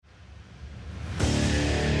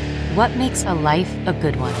What makes a life a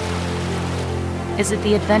good one? Is it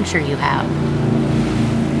the adventure you have?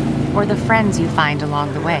 Or the friends you find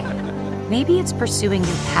along the way? Maybe it's pursuing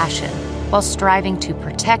your passion while striving to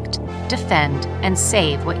protect, defend, and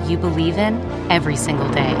save what you believe in every single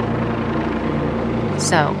day.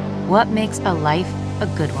 So, what makes a life a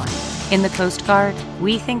good one? In the Coast Guard,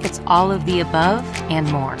 we think it's all of the above and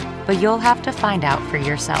more, but you'll have to find out for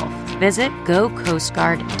yourself. Visit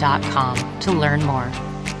gocoastguard.com to learn more.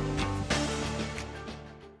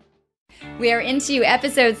 We are into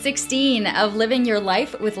episode 16 of Living Your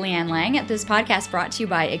Life with Leanne Lang. This podcast brought to you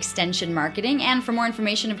by Extension Marketing. And for more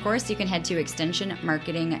information, of course, you can head to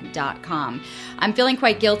extensionmarketing.com. I'm feeling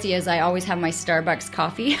quite guilty as I always have my Starbucks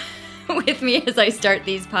coffee with me as I start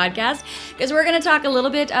these podcasts, because we're going to talk a little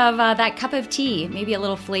bit of that cup of tea, maybe a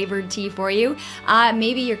little flavored tea for you.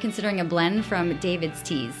 Maybe you're considering a blend from David's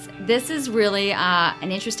Teas. This is really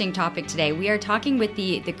an interesting topic today. We are talking with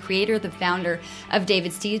the creator, the founder of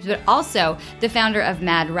David's Teas, but also the founder of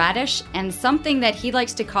Mad Radish, and something that he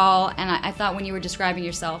likes to call, and I thought when you were describing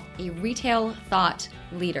yourself, a retail thought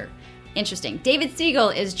leader. Interesting. David Siegel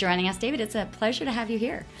is joining us. David, it's a pleasure to have you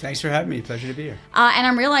here. Thanks for having me. Pleasure to be here. And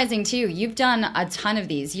I'm realizing, too, you've done a ton of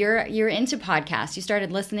these. You're into podcasts. You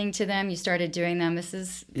started listening to them. You started doing them. This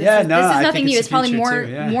is nothing new. It's probably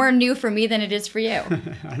more new for me than it is for you. I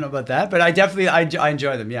don't know about that, but I definitely I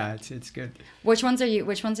enjoy them. Yeah, it's good. Which ones have you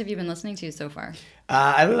been listening to so far?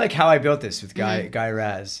 I really like How I Built This with Guy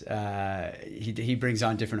Raz. He brings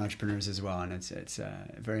on different entrepreneurs as well, and it's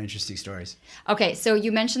very interesting stories. Okay, so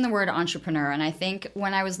you mentioned the word entrepreneur, and I think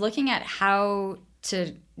when I was looking at how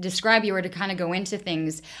to describe you or to kind of go into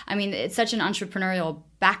things, I mean, it's such an entrepreneurial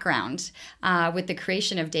background with the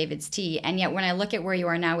creation of David's Tea, and yet when I look at where you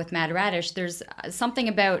are now with Mad Radish, there's something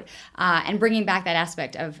about and bringing back that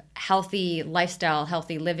aspect of healthy lifestyle,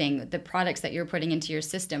 healthy living, the products that you're putting into your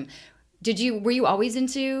system. Were you always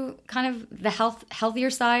into kind of the healthier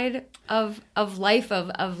side of life,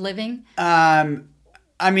 of living? I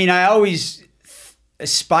mean, I always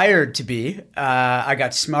aspired to be. I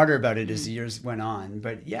got smarter about it as the years went on,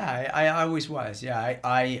 but yeah, I always was. Yeah,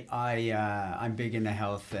 I'm big into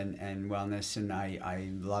health and wellness, and I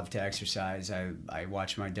love to exercise. I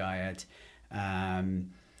watch my diet. I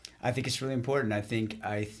think it's really important. I think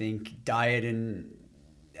diet and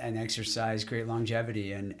exercise create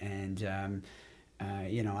longevity, and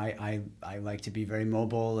you know, I like to be very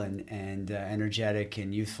mobile and energetic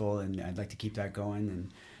and youthful, and I'd like to keep that going.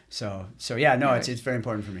 And so yeah, no, it's very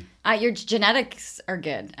important for me. Your genetics are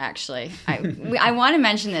good, actually. I want to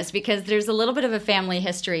mention this because there's a little bit of a family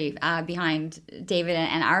history behind David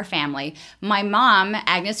and our family. My mom,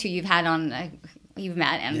 Agnes, who you've had on. You've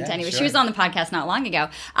met, and anyway, sure. She was on the podcast not long ago,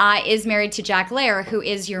 is married to Jack Lair, who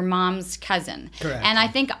is your mom's cousin. Correct. And I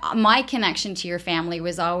think my connection to your family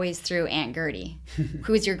was always through Aunt Gertie,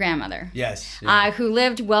 who is your grandmother. Yes. Yeah. Who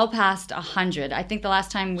lived well past 100. I think the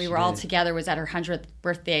last time we were all together was at her 100th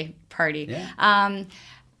birthday party. Yeah.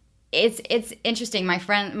 It's interesting. My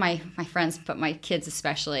friends, but my kids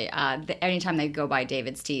especially, anytime they go by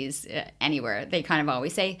David's Teas anywhere, they kind of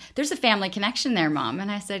always say, "There's a family connection there, Mom." And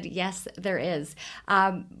I said, "Yes, there is."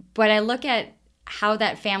 But I look at how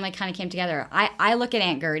that family kind of came together. I look at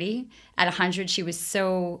Aunt Gertie at 100. She was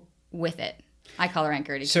so with it. I call her Aunt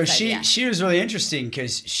Gertie. So she was really interesting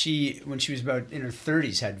because when she was about in her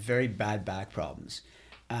 30s, had very bad back problems.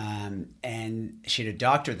 And she had a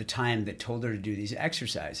doctor at the time that told her to do these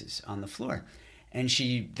exercises on the floor. And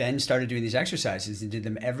she then started doing these exercises and did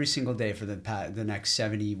them every single day for the next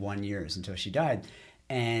 71 years until she died.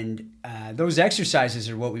 And those exercises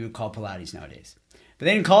are what we would call Pilates nowadays. But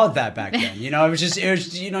they didn't call it that back then. You know, it was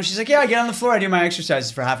she's like, yeah, I get on the floor, I do my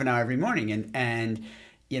exercises for half an hour every morning. And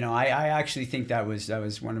you know, I actually think that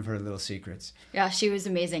was one of her little secrets. Yeah, she was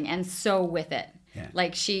amazing and so with it. Yeah.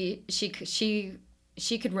 Like she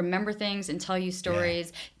could remember things and tell you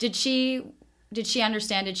stories. Yeah. Did she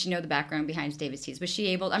understand? Did she know the background behind David's Teas? Was she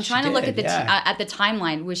able? I'm trying to look at the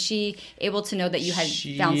timeline. Was she able to know that you had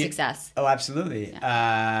found success? Oh, absolutely.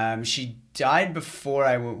 Yeah. She died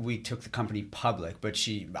before we took the company public, but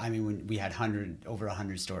when we had over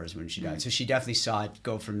 100 stores when she died, so she definitely saw it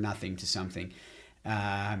go from nothing to something.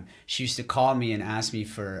 She used to call me and ask me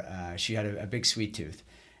for. She had a big sweet tooth.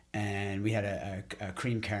 And we had a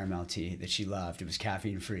cream caramel tea that she loved. It was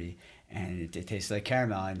caffeine free, and it tasted like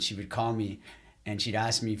caramel. And she would call me, and she'd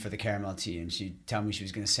ask me for the caramel tea, and she'd tell me she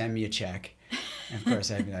was going to send me a check. And of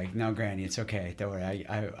course, I'd be like, "No, Granny, it's okay. Don't worry.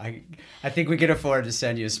 I think we could afford to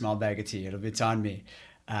send you a small bag of tea. It's on me."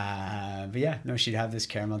 But yeah, no, she'd have this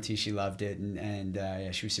caramel tea. She loved it, and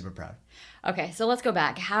yeah, she was super proud. Okay, so let's go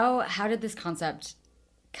back. How did this concept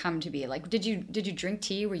come to be? Like, did you drink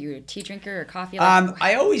tea? Were you a tea drinker or coffee?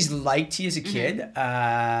 I always liked tea as a kid.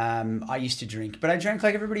 I used to drink, but I drank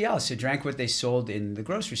like everybody else. I drank what they sold in the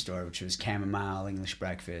grocery store, which was chamomile, English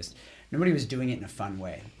breakfast. Nobody was doing it in a fun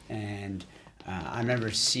way. And I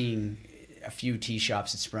remember seeing a few tea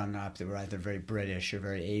shops that sprung up that were either very British or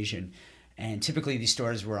very Asian. And typically these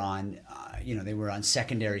stores were on, they were on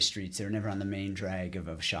secondary streets. They were never on the main drag of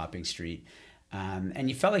a shopping street. And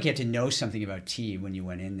you felt like you had to know something about tea when you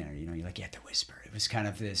went in there. You had to whisper. It was kind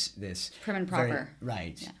of this prim and proper,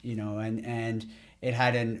 right? Yeah. And it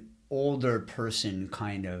had an older person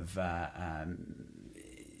kind of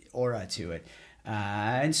aura to it,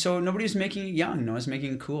 and so nobody was making it young. No one's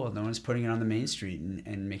making it cool. No one's putting it on the main street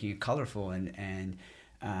and making it colorful. And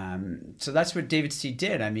so that's what David's Tea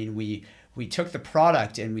did. I mean, we took the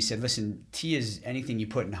product and we said, listen, tea is anything you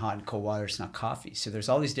put in hot and cold water. It's not coffee. So there's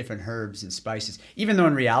all these different herbs and spices, even though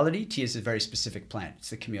in reality, tea is a very specific plant. It's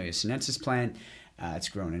the Camellia sinensis plant. It's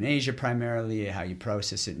grown in Asia primarily. How you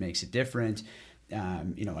process it makes it different.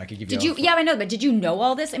 I could give you. Did you? Yeah, I know, but did you know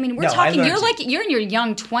all this? I mean, we're talking. You're in your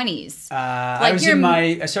young 20s. I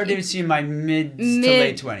started David's Tea in my mid to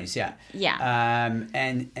late 20s. Yeah. Yeah.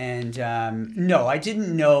 No, I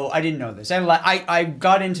didn't know this. I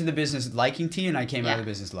got into the business liking tea, and I came out of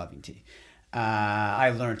the business loving tea. I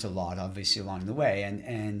learned a lot, obviously, along the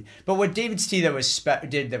way, but what David's Tea that was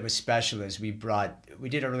special is we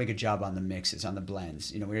did a really good job on the mixes, on the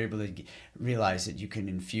blends. We were able to realize that you can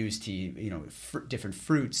infuse tea, different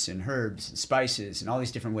fruits and herbs and spices and all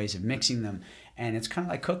these different ways of mixing them, and it's kind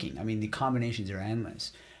of like cooking. I mean, the combinations are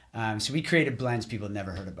endless. So we created blends people had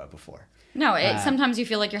never heard about before. No, sometimes you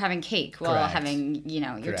feel like you're having cake while having,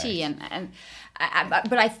 your Correct. Tea.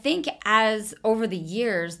 But I think as over the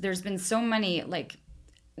years, there's been so many,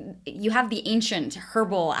 you have the ancient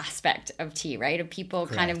herbal aspect of tea, right? Of people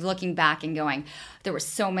Correct. kind of looking back and going, there were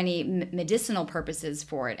so many medicinal purposes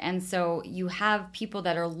for it. And so you have people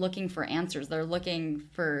that are looking for answers. They're looking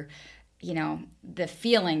for, the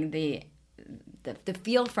feeling, the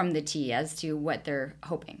feel from the tea as to what they're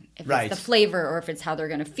hoping. If right. it's the flavor or if it's how they're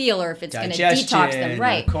going to feel or if it's going to detox them.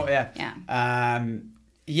 Right.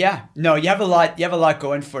 No, you have a lot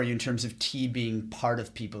going for you in terms of tea being part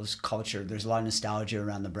of people's culture. There's a lot of nostalgia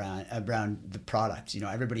around the product.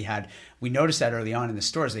 We noticed that early on in the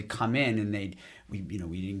stores. They come in and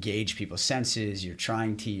we'd engage people's senses. You're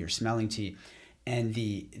trying tea, you're smelling tea, and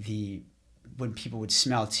when people would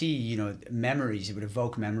smell tea, memories, it would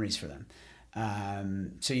evoke memories for them.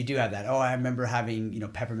 So you do have that. Oh, I remember having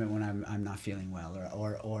peppermint when I'm not feeling well,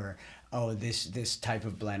 or oh, this type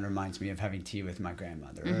of blend reminds me of having tea with my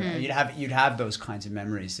grandmother. Mm-hmm. Or you'd have those kinds of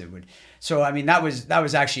memories that would. So I mean that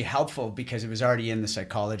was actually helpful because it was already in the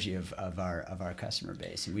psychology of our customer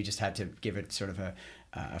base, and we just had to give it sort of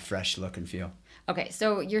a fresh look and feel. Okay,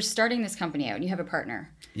 so you're starting this company out, and you have a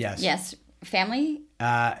partner. Yes. Yes. Family?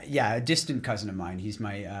 A distant cousin of mine. He's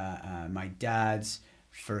my dad's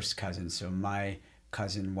first cousin. So my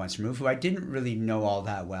cousin once removed, who I didn't really know all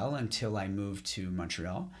that well until I moved to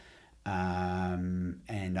Montreal. And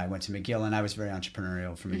I went to McGill, and I was very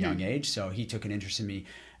entrepreneurial from a young age. So he took an interest in me.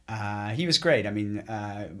 He was great. I mean,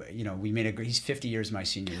 he's 50 years my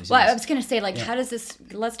senior. Well, I was going to say, how does this,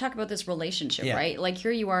 let's talk about this relationship, right? Like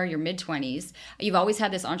here you are, you're mid-20s. You've always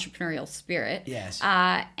had this entrepreneurial spirit. Yes.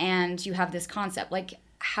 And you have this concept.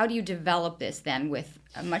 How do you develop this then with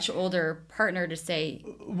a much older partner to say?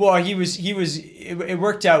 Well, it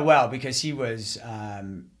worked out well because he was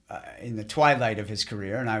in the twilight of his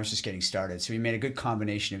career and I was just getting started. So we made a good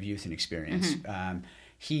combination of youth and experience.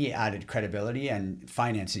 He added credibility and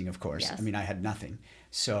financing, of course. Yes. I mean, I had nothing.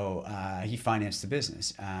 So he financed the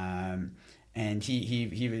business. And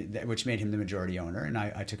he which made him the majority owner, and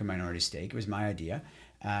I took a minority stake. It was my idea.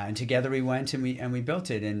 And together we went and we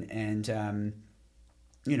built it.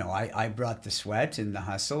 I brought the sweat and the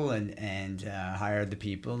hustle and hired the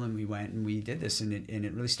people, and we went and we did this, and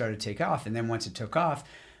it really started to take off. And then once it took off,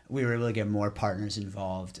 we were able to get more partners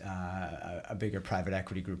involved, a bigger private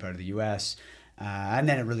equity group out of the U.S., and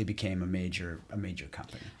then it really became a major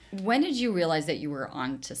company. When did you realize that you were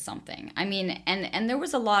onto something? I mean, and there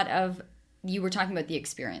was a lot of, you were talking about the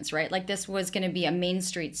experience, right? Like this was going to be a main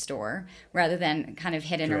street store rather than kind of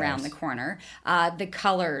hidden Correct. Around the corner. The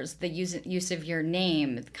colors, the use of your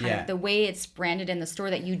name, kind of the way it's branded in the store,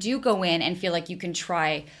 that you do go in and feel like you can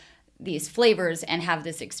try these flavors and have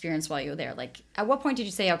this experience while you're there. Like, at what point did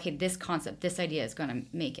you say, okay, this concept, this idea is going to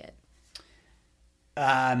make it?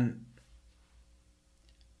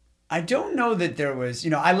 I don't know that there was,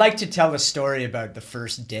 I like to tell a story about the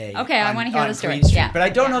first day. Okay, I want to hear the story. Queen Street, yeah. But I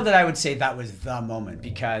don't know that I would say that was the moment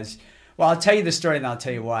because, well, I'll tell you the story and I'll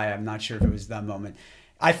tell you why. I'm not sure if it was the moment.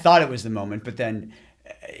 I thought it was the moment, but then,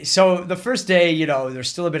 so the first day, you know, there's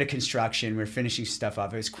still a bit of construction. We're finishing stuff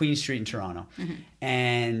up. It was Queen Street in Toronto.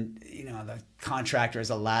 And, you know, the contractor has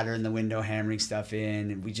a ladder in the window hammering stuff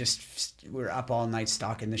in. And we're up all night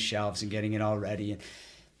stocking the shelves and getting it all ready. And,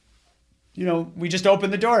 you know, we just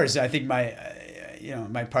opened the doors. I think my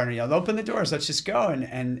partner yelled, "Open the doors, let's just go."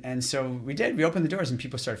 And so we did. We opened the doors and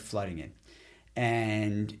people started flooding in.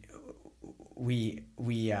 And we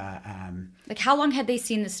like, how long had they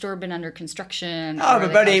seen the store been under construction?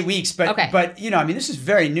 About 8 weeks. But okay. But you know, I mean, this is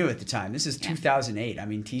very new at the time. This is 2008. I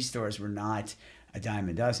mean, tea stores were not a dime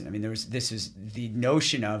a dozen. I mean, the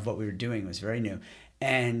notion of what we were doing was very new,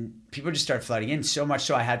 and people just started flooding in, so much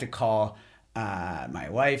so I had to call my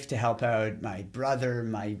wife to help out, my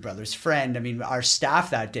brother's friend. I mean, our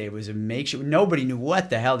staff that day was a makeshift. Nobody knew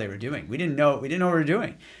what the hell they were doing. We didn't know what we were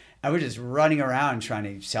doing. I was just running around trying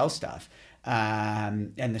to sell stuff.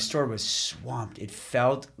 And the store was swamped. It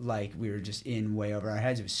felt like we were just in way over our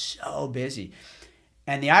heads. It was so busy.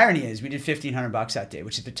 And the irony is we did $1,500 that day,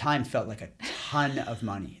 which at the time felt like a ton of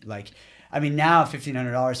money. Like, I mean, now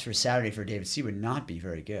 $1,500 for a Saturday for David C would not be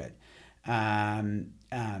very good.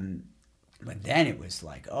 But then it was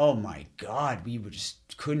like, oh my God, we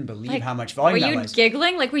just couldn't believe how much volume that was. Were you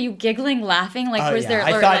giggling? Like, were you giggling, laughing? Like, was there?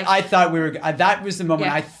 I thought we were. That was the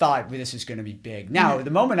moment I thought this was going to be big. Now, the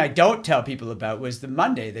moment I don't tell people about was the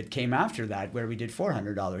Monday that came after that, where we did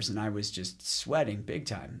 $400, and I was just sweating big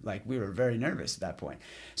time. Like, we were very nervous at that point.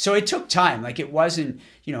 So it took time. Like, it wasn't.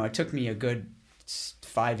 You know, it took me a good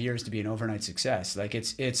 5 years to be an overnight success. Like,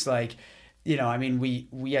 it's like, you know, I mean,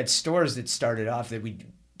 we had stores that started off that we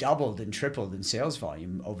doubled and tripled in sales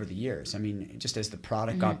volume over the years. I mean, just as the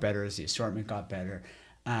product got better, as the assortment got better.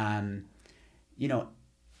 You know,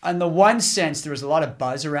 on the one sense, there was a lot of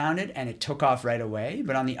buzz around it and it took off right away.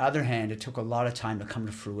 But on the other hand, it took a lot of time to come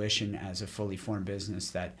to fruition as a fully formed business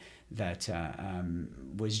that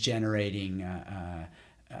was generating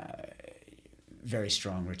very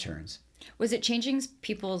strong returns. Was it changing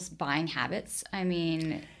people's buying habits? I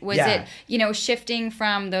mean, was it, you know, shifting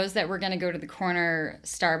from those that were going to go to the corner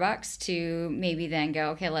Starbucks to maybe then go,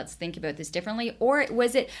 okay, let's think about this differently? Or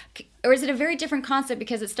is it a very different concept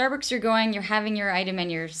because at Starbucks you're having your item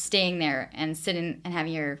and you're staying there and sitting and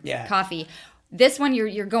having your coffee. This one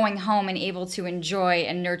you're going home and able to enjoy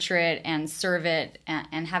and nurture it and serve it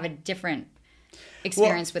and have a different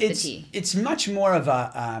experience with the tea. It's much more of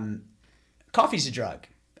a coffee's a drug.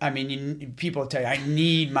 I mean, people tell you, I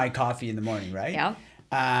need my coffee in the morning, right?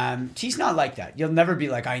 Yeah. Tea's not like that. You'll never be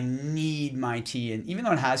like, I need my tea. And even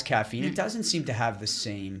though it has caffeine, it doesn't seem to have the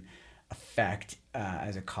same effect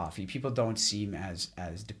as a coffee. People don't seem as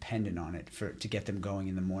dependent on it to get them going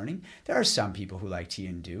in the morning. There are some people who like tea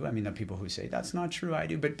and do. I mean, there are people who say, that's not true, I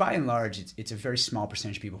do. But by and large, it's a very small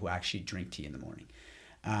percentage of people who actually drink tea in the morning.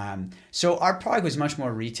 So our product was much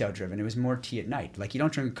more retail driven. It was more tea at night. Like, you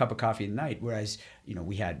don't drink a cup of coffee at night. Whereas, you know,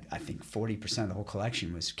 we had, I think 40% of the whole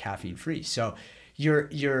collection was caffeine free. So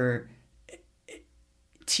your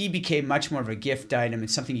tea became much more of a gift item.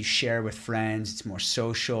 It's something you share with friends. It's more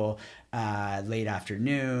social, late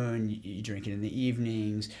afternoon. You drink it in the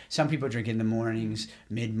evenings. Some people drink it in the mornings,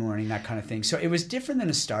 mid-morning, that kind of thing. So it was different than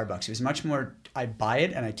a Starbucks. It was much more, I buy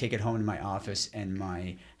it and I take it home to my office and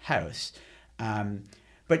my house.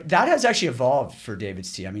 But that has actually evolved for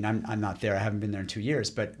David's Tea. I mean, I'm not there. I haven't been there in 2 years.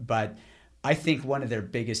 But I think one of their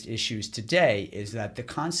biggest issues today is that the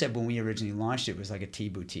concept when we originally launched it was like a tea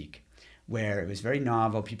boutique, where it was very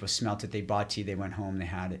novel. People smelt it. They bought tea. They went home. They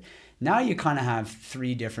had it. Now you kind of have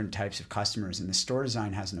three different types of customers, and the store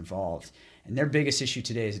design hasn't evolved. And their biggest issue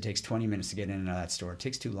today is it takes 20 minutes to get in and out of that store. It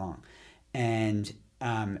takes too long. And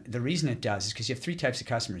the reason it does is because you have three types of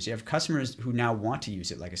customers. You have customers who now want to use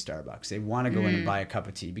it like a Starbucks. They want to go in and buy a cup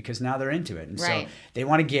of tea because now they're into it. And so they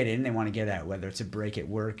want to get in, they want to get out, whether it's a break at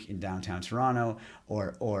work in downtown Toronto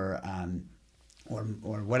or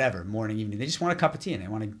whatever, morning, evening. They just want a cup of tea and they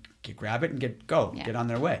want to grab it and get on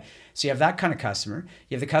their way. So you have that kind of customer.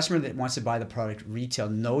 You have the customer that wants to buy the product retail,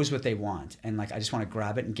 knows what they want, and like, I just want to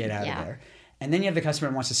grab it and get out of there. And then you have the customer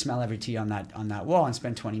who wants to smell every tea on that wall and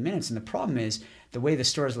spend 20 minutes. And the problem is the way the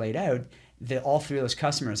store is laid out, all three of those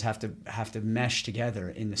customers have to mesh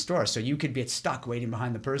together in the store. So you could get stuck waiting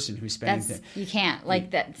behind the person who's spending. You can't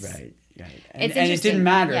like that. Right. And it didn't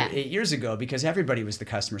matter 8 years ago because everybody was the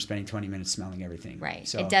customer spending 20 minutes smelling everything. Right.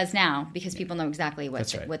 So, it does now because people know exactly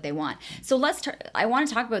what they want. So I want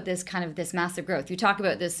to talk about this massive growth. You talk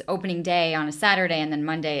about this opening day on a Saturday and then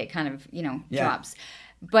Monday it kind of, drops.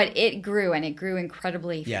 But it grew, and it grew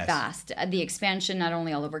incredibly Yes. fast. The expansion not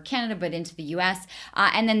only all over Canada, but into the US.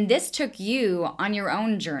 And then this took you on your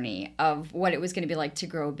own journey of what it was going to be like to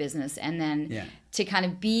grow a business, and then Yeah. to kind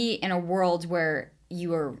of be in a world where you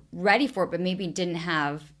were ready for it, but maybe didn't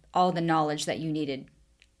have all the knowledge that you needed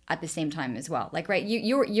at the same time as well. Like, right,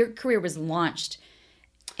 your career was launched,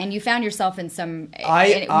 and you found yourself in with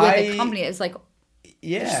a company. It's like,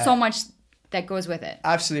 Yeah. there's so much that goes with it.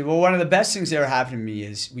 Absolutely. Well, one of the best things that ever happened to me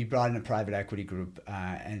is we brought in a private equity group,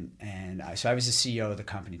 so I was the CEO of the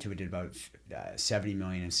company too. We did about 70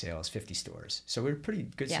 million in sales, 50 stores. So we were pretty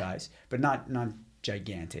good size, but not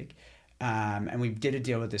gigantic. And we did a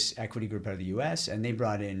deal with this equity group out of the U.S. and they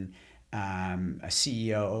brought in a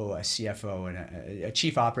CEO, a CFO, and a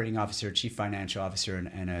chief operating officer, a chief financial officer,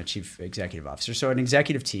 and a chief executive officer. So an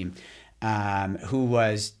executive team who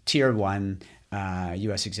was tier one.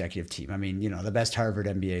 U.S. executive team. I mean, the best Harvard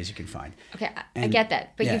MBAs you can find. Okay, I get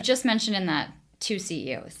that. But you've just mentioned in that 2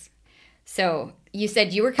 CEOs. So you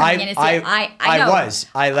said you were coming in as CEO. I know.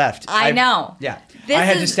 I left. I know. Yeah. I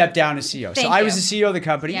had to step down as CEO. So I was the CEO of the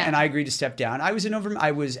company and I agreed to step down. I was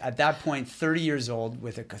at that point 30 years old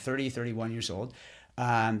with 31 years old.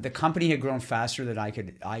 The company had grown faster than I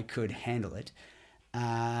could handle it.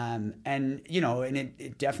 And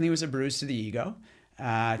it definitely was a bruise to the ego.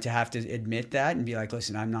 To have to admit that and be like,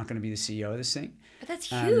 listen, I'm not going to be the CEO of this thing. But that's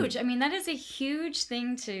huge. I mean, that is a huge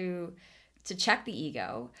thing to check the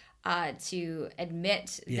ego, to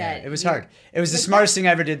admit that. Yeah, it was hard. It was the smartest thing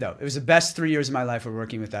I ever did, though. It was the best 3 years of my life of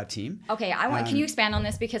working with that team. Okay, can you expand on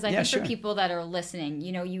this? Because I think sure. for people that are listening,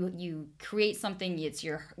 you create something, it's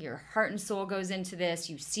your heart and soul goes into this,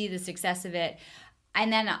 you see the success of it.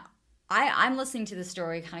 And then I'm listening to the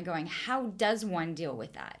story kind of going, how does one deal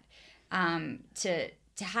with that?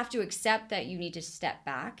 To have to accept that you need to step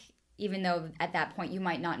back, even though at that point you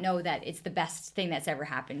might not know that it's the best thing that's ever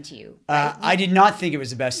happened to you. Right? I did not think it was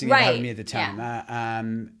the best thing that happened to me at the time. Yeah.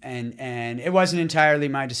 And it wasn't entirely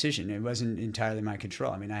my decision. It wasn't entirely my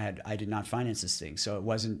control. I mean, I did not finance this thing. So it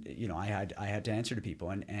wasn't, I had to answer to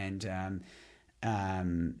people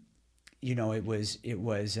it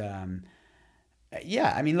was,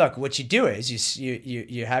 yeah, I mean, look, what you do is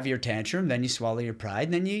you have your tantrum, then you swallow your pride,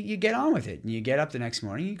 and then you get on with it. And you get up the next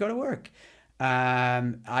morning, you go to work.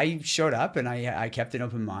 I showed up and I kept an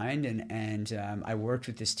open mind and I worked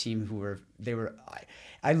with this team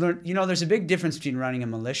I learned, there's a big difference between running a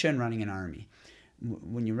militia and running an army.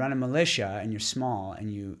 When you run a militia and you're small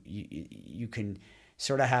and you can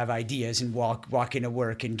sort of have ideas and walk into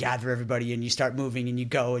work and gather everybody and you start moving and you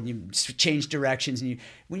go and you change directions and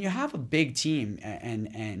when you have a big team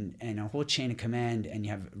and a whole chain of command and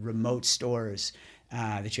you have remote stores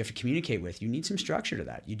that you have to communicate with, you need some structure to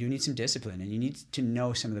that. You do need some discipline and you need to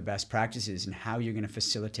know some of the best practices and how you're going to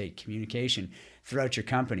facilitate communication throughout your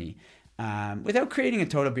company without creating a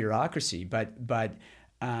total bureaucracy. But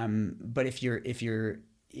if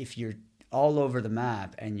you're all over the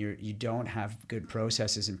map and you don't have good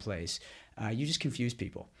processes in place, you just confuse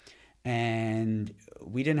people. And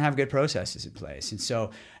we didn't have good processes in place. And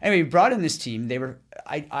so anyway, we brought in this team.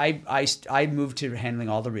 I moved to handling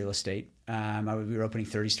all the real estate. We were opening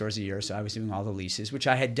 30 stores a year, so I was doing all the leases, which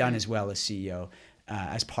I had done as well as CEO,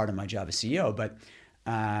 as part of my job as CEO. But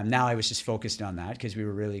now I was just focused on that because we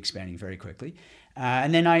were really expanding very quickly.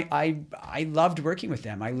 And then I loved working with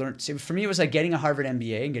them. I learned, so for me, it was like getting a Harvard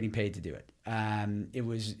MBA and getting paid to do it. It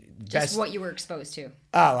was just what you were exposed to.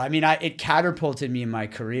 Oh, I mean, it catapulted me in my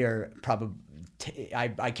career. Probably,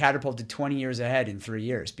 I catapulted 20 years ahead in 3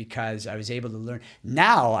 years because I was able to learn.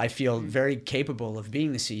 Now I feel very capable of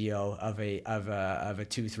being the CEO of a $200,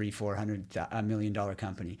 $300, $400 million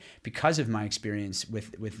company because of my experience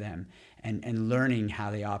with them and learning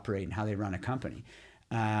how they operate and how they run a company.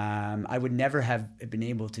 I would never have been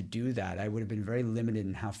able to do that. I would have been very limited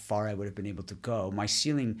in how far I would have been able to go. My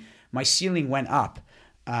ceiling went up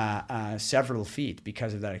several feet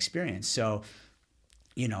because of that experience. So,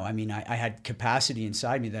 I mean, I had capacity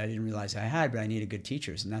inside me that I didn't realize I had, but I needed good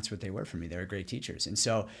teachers, and that's what they were for me. They were great teachers. And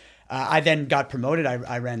so I then got promoted.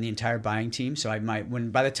 I ran the entire buying team. So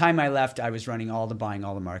by the time I left, I was running all the buying,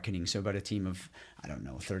 all the marketing. So about a team of,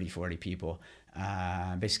 30, 40 people.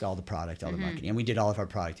 Basically all the product, all the marketing, and we did all of our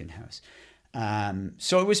product in-house.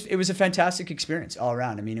 So it was a fantastic experience all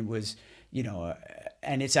around. I mean, it was,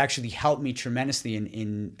 and it's actually helped me tremendously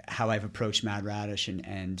in how I've approached Mad Radish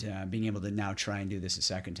and being able to now try and do this a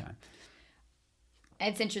second time.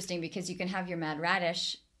 It's interesting because you can have your Mad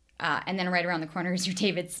Radish and then right around the corner is your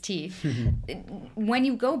David's Tea. When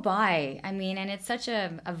you go by, I mean, and it's such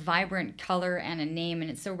a vibrant color and a name,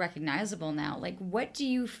 and it's so recognizable now. Like, what do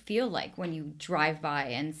you feel like when you drive by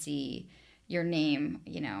and see your name,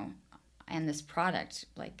 you know, and this product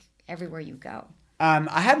like everywhere you go?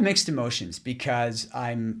 I have mixed emotions because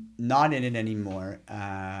I'm not in it anymore.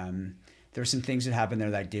 There were some things that happened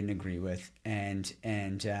there that I didn't agree with, and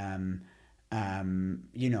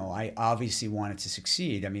you know, I obviously wanted to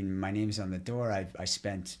succeed. I mean, my name's on the door. I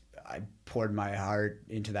poured my heart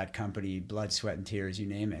into that company, blood, sweat, and tears, you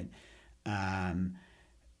name it.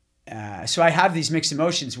 So I have these mixed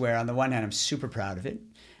emotions where on the one hand, I'm super proud of it,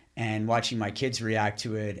 and watching my kids react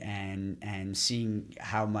to it and seeing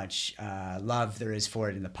how much love there is for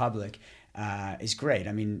it in the public is great.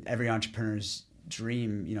 I mean, every entrepreneur's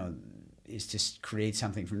dream, you know, is to create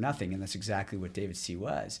something from nothing, and that's exactly what David's Tea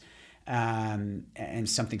was, and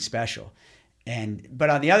something special. But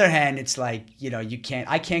on the other hand, it's like, you know,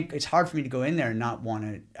 it's hard for me to go in there and not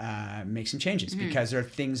want to make some changes because there are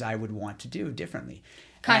things I would want to do differently.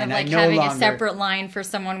 Kind And of like I no having longer, a separate line for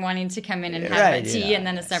someone wanting to come in and have Right, a tea, yeah. and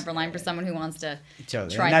then a separate line for someone who wants to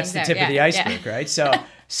Totally. try And that's things the out. tip of the Yeah, iceberg, yeah. right?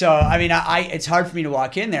 So I mean, it's hard for me to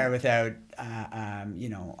walk in there without, you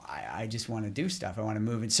know, I just want to do stuff. I want to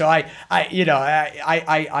move. And so I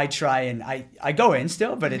try and I go in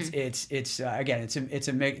still, but it's again,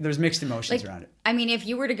 there's mixed emotions around it. I mean, if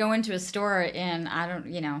you were to go into a store in,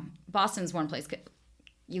 Boston's one place.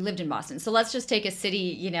 You lived in Boston. So let's just take a city,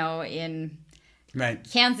 you know, in Right.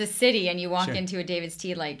 Kansas City, and you walk into a David's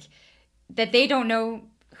Tea, like, that they don't know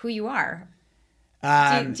who you are.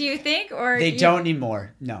 Do you think? Or they don't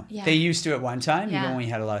anymore. No, Yeah. they used to at one time. Yeah. Even when we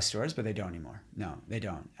had a lot of stores, but they don't anymore. No, they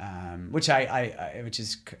don't. Which that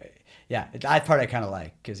part I kind of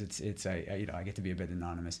like because it's I get to be a bit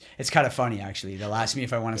anonymous. It's kind of funny actually. They'll ask me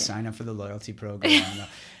if I want to sign up for the loyalty program.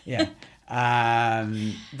 Yeah.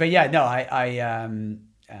 But yeah, no, like,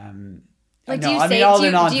 no, do you I say, mean, all do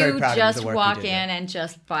in all, I'm you very proud of just the work we walk did in there. and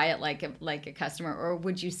just buy it like a customer, or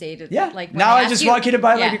would you say to like when now they I ask just you- walk in to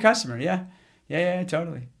buy like Yeah. a customer. Yeah,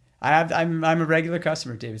 totally. I'm a regular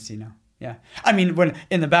customer at David's Tea now. Yeah, I mean, when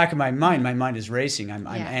in the back of my mind is racing. I'm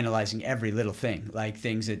analyzing every little thing, like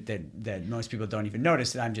things that most people don't even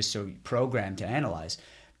notice that I'm just so programmed to analyze.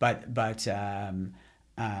 But that's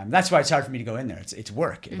why it's hard for me to go in there. It's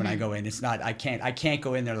work. When I go in, it's not. I can't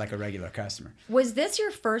go in there like a regular customer. Was this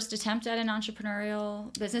your first attempt at an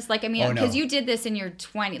entrepreneurial business? Like, I mean, Oh, no. because you did this in your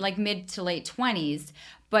mid to late 20s,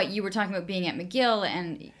 but you were talking about being at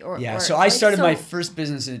McGill So I started my first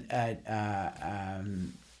business at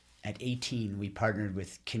 18. We partnered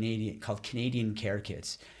with Canadian Care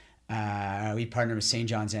Kits. We partnered with St.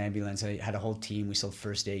 John's Ambulance. I had a whole team. We sold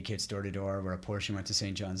first aid kits door to door, where a portion went to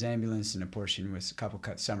St. John's Ambulance and a portion was a couple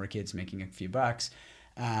summer kids making a few bucks.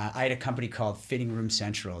 I had a company called Fitting Room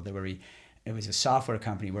Central it was a software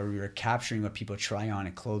company where we were capturing what people try on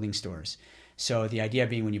at clothing stores. So the idea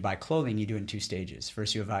being, when you buy clothing, you do it in two stages.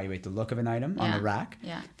 First, you evaluate the look of an item on the rack.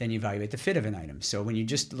 Yeah. Then you evaluate the fit of an item. So when you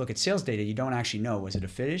just look at sales data, you don't actually know, was it a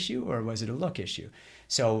fit issue or was it a look issue?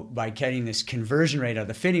 So by getting this conversion rate out of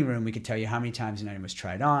the fitting room, we could tell you how many times an item was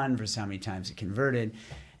tried on versus how many times it converted.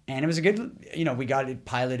 And it was a good, we got it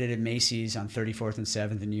piloted at Macy's on 34th and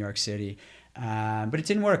 7th in New York City. But it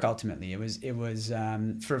didn't work ultimately. It was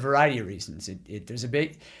for a variety of reasons. There's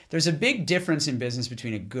a big difference in business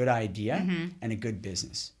between a good idea and a good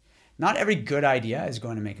business. Not every good idea is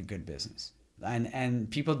going to make a good business,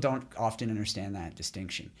 and people don't often understand that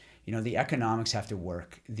distinction. The economics have to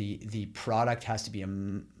work. The product has to be a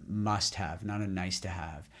must-have, not a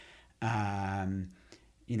nice-to-have.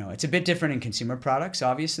 It's a bit different in consumer products,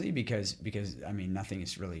 obviously, because I mean, nothing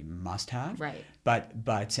is really must-have. Right. But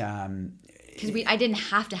because I didn't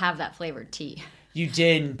have to have that flavored tea. You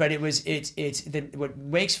didn't, but what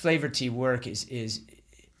makes flavored tea work is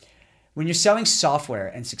when you're selling software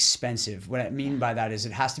and it's expensive. What I mean by that is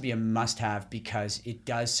it has to be a must-have because it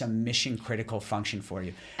does some mission-critical function for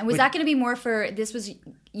you. And was that going to be more this was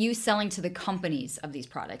you selling to the companies of these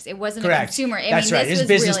products? It wasn't Correct. a consumer. That's right. It's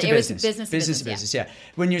business to business. It was business to business. Yeah.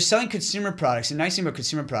 When you're selling consumer products, the nice thing about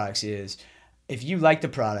consumer products is if you like the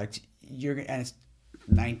product, and it's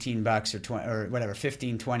 $19 or 20 or whatever,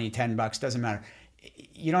 15, 20, $10, doesn't matter.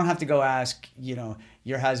 You don't have to go ask,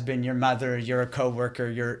 your husband, your mother, your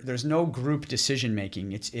coworker. There's no group decision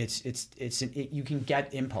making. You can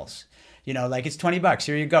get impulse. Like it's $20.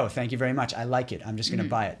 Here you go. Thank you very much. I like it. I'm just going to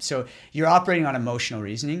buy it. So you're operating on emotional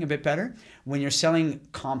reasoning a bit better. When you're selling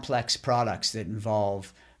complex products that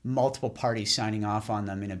involve multiple parties signing off on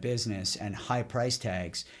them in a business and high price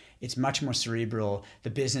tags, it's much more cerebral.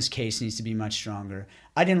 The business case needs to be much stronger.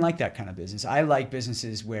 I didn't like that kind of business. I like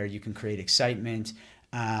businesses where you can create excitement,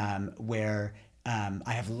 where I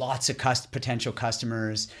have lots of potential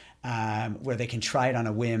customers, where they can try it on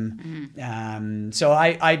a whim. So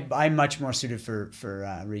I'm much more suited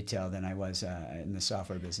for retail than I was in the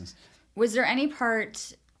software business. Was there any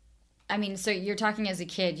part, I mean, so you're talking as a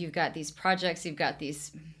kid, you've got these projects, you've got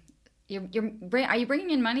these, are you bringing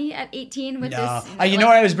in money at 18 with this? You know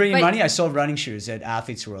where I was bringing money? I sold running shoes at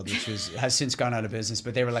Athletes World, which has since gone out of business,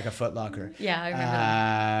 but they were like a Foot Locker. Yeah, I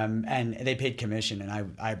remember that. And they paid commission, and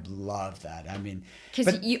I loved that. I mean,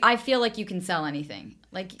 because I feel like you can sell anything.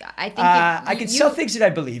 Like I think I can sell things that I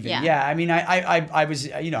believe in. Yeah, I mean, I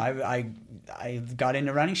was, I got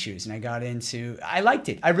into running shoes, and I liked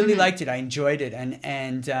it. I really liked it. I enjoyed it,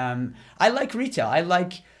 and I like retail. I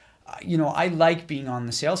like being on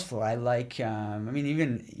the sales floor. I like, I mean,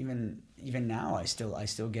 even now, I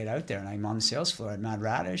still get out there, and I'm on the sales floor at Mad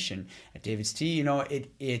Radish and at David's Tea.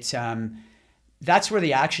 That's where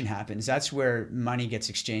the action happens. That's where money gets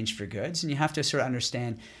exchanged for goods, and you have to sort of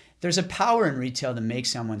understand there's a power in retail to make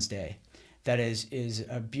someone's day. That is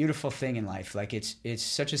a beautiful thing in life. Like it's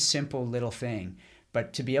such a simple little thing,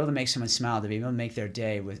 but to be able to make someone smile, to be able to make their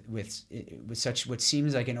day with such what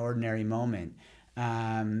seems like an ordinary moment.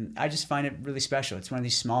 I just find it really special. It's one of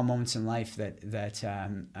these small moments in life that I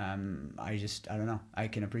don't know, I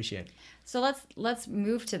can appreciate. So let's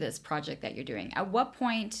move to this project that you're doing. At what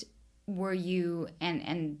point were you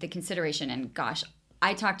and the consideration, and gosh,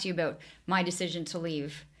 I talked to you about my decision to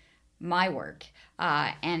leave my work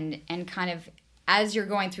and kind of as you're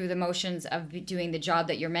going through the motions of doing the job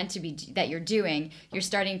that you're meant to be, that you're doing, you're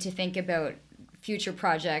starting to think about future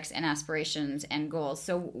projects and aspirations and goals.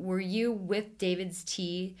 So were you with David's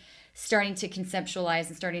Tea starting to conceptualize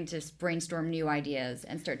and starting to brainstorm new ideas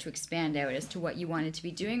and start to expand out as to what you wanted to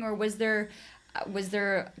be doing? Or was there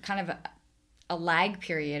kind of a lag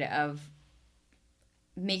period of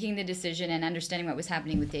making the decision and understanding what was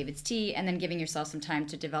happening with David's Tea and then giving yourself some time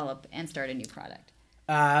to develop and start a new product?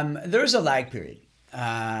 There was a lag period.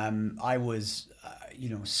 I was,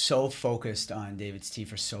 so focused on David's Tea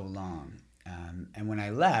for so long. And when I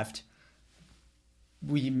left,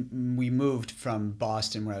 we moved from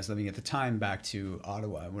Boston, where I was living at the time, back to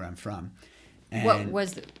Ottawa, where I'm from. And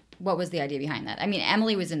what was the idea behind that? I mean,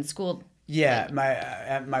 Emily was in school. Yeah,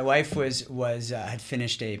 my wife was had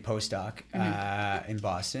finished a postdoc in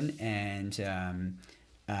Boston, and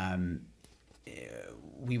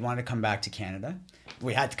we wanted to come back to Canada.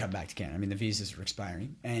 We had to come back to Canada. I mean, the visas were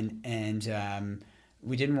expiring, and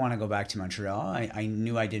we didn't want to go back to Montreal. I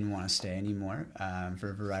knew I didn't want to stay anymore for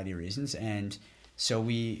a variety of reasons, and so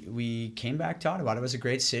we came back to Ottawa. It was a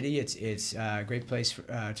great city. It's a great place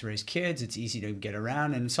to raise kids. It's easy to get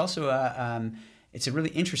around, and it's also it's a really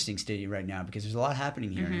interesting city right now because there's a lot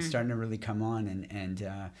happening here, and it's starting to really come on. And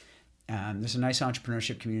there's a nice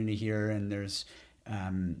entrepreneurship community here, and there's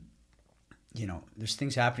there's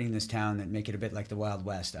things happening in this town that make it a bit like the Wild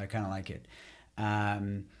West. I kind of like it.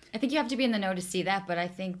 I think you have to be in the know to see that, but I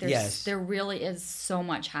think there really is so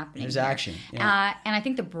much happening. There's here. action, yeah. And I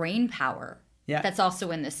think the brain power that's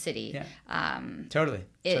also in this city. Yeah. Totally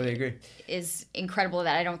agree. Is incredible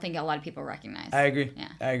that I don't think a lot of people recognize. I agree. Yeah.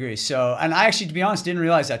 I agree. So, and I actually, to be honest, didn't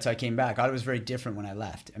realize that until I came back. I thought it was very different when I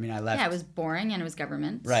left. I mean, I left. Yeah, it was boring and it was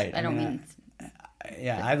government. Right. I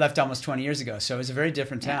I left almost 20 years ago, so it was a very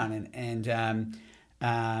different town,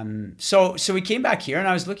 So we came back here, and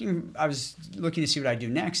I was looking to see what I'd do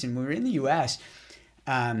next. And when we were in the U.S.,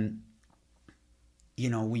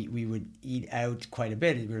 we would eat out quite a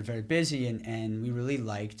bit. We were very busy, and we really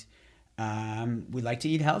liked to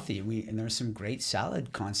eat healthy. And there were some great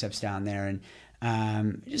salad concepts down there,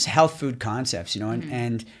 and just health food concepts,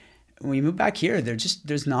 And when we moved back here,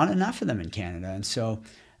 there's not enough of them in Canada, and so.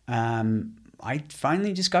 I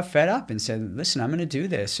finally just got fed up and said, listen, I'm going to do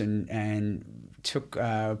this, and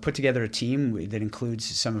put together a team that includes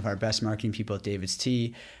some of our best marketing people at David's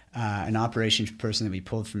Tea, an operations person that we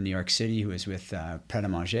pulled from New York City who was with Pret a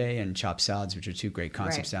Manger and Chopped Salads, which are two great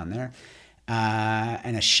concepts down there,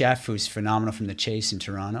 and a chef who's phenomenal from The Chase in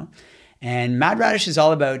Toronto. And Mad Radish is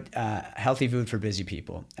all about healthy food for busy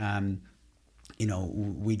people.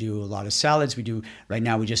 We do a lot of salads. Right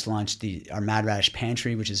now we just launched our Mad Radish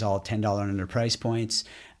Pantry, which is all $10 and under price points.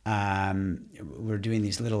 We're doing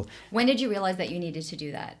these little... When did you realize that you needed to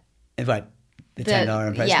do that? What? The $10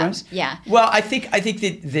 and price points? Yeah. Well, I think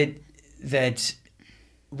that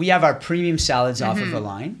we have our premium salads off of the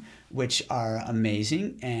line, which are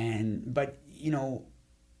amazing. But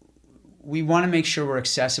we want to make sure we're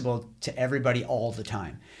accessible to everybody all the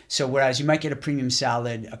time. So whereas you might get a premium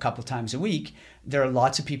salad a couple times a week, there are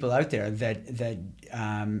lots of people out there that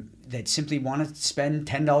simply want to spend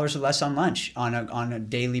 $10 or less on lunch on a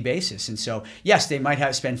daily basis. And so yes, they might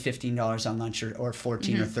spend $15 on lunch or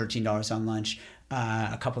 $14 or $13 on lunch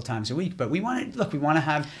a couple times a week. But we want to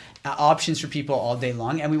have options for people all day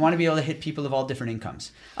long, and we want to be able to hit people of all different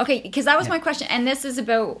incomes. Okay, because that was my question, and this is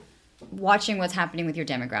about watching what's happening with your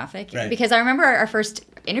demographic. Right. Because I remember our first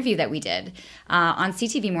interview that we did on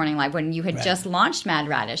CTV Morning Live when you had just launched Mad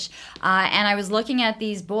Radish, and I was looking at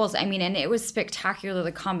these bowls. I mean, and it was spectacular,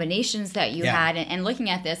 the combinations that you had, and looking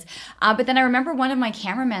at this. But then I remember one of my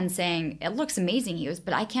cameramen saying, "It looks amazing." He goes,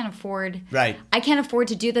 "But I can't afford. I can't afford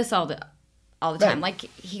to do this all the time." Like,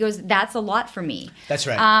 he goes, "That's a lot for me." That's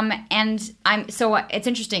right. And it's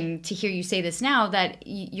interesting to hear you say this now, that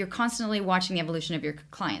you're constantly watching the evolution of your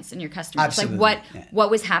clients and your customers. Absolutely. Like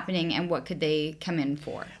what was happening and what could they come in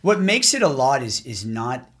for? What makes it a lot is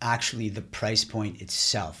not actually the price point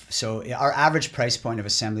itself. So our average price point of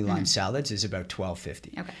assembly line salads is about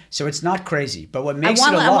 $12.50. Okay. So it's not crazy, but what makes it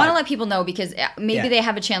a lot. I want to let people know, because maybe they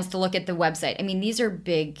have a chance to look at the website. I mean, these are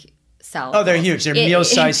big salads. Oh, they're huge. They're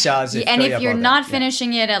meal-sized salads. And if you're not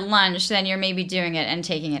finishing it at lunch, then you're maybe doing it and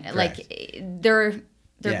taking it. Correct. Like, they're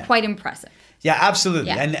quite impressive. Yeah,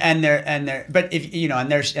 absolutely. Yeah. And they're but if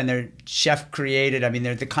and they're chef created. I mean,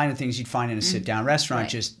 they're the kind of things you'd find in a sit-down restaurant.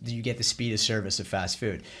 Right. Just you get the speed of service of fast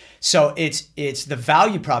food. So it's the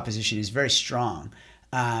value proposition is very strong,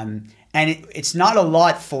 and it's not a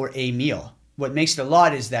lot for a meal. What makes it a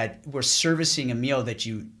lot is that we're servicing a meal that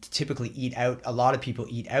you typically eat out. A lot of people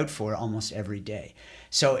eat out for almost every day.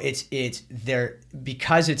 So it's there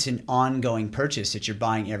because it's an ongoing purchase that you're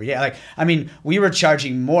buying every day. Like, I mean, we were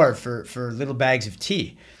charging more for little bags of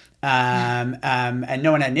tea. And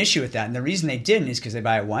no one had an issue with that. And the reason they didn't is because they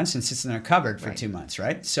buy it once and sits in their cupboard for 2 months,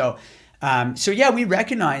 right? So we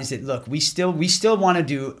recognize that, look, we still want to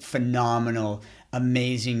do phenomenal,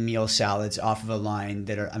 amazing meal salads off of a line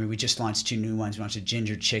that are, I mean, we just launched 2 new ones. We launched a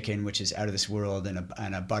ginger chicken, which is out of this world, and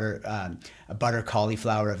a butter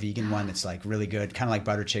cauliflower, a vegan one that's like really good, kind of like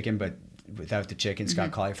butter chicken, but without the chicken. It's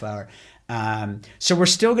got cauliflower. So we're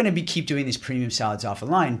still going to keep doing these premium salads off a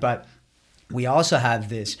line, but we also have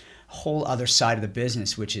this whole other side of the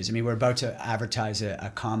business, which is, I mean, we're about to advertise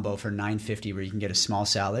a combo for $9.50 where you can get a small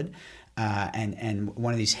salad and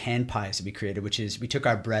one of these hand pies that we created, which is, we took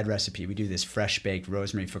our bread recipe, we do this fresh baked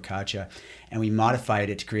rosemary focaccia, and we modified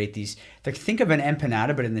it to create these, think of an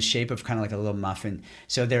empanada, but in the shape of kind of like a little muffin.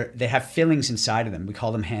 So they have fillings inside of them. We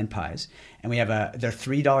call them hand pies. And we have they're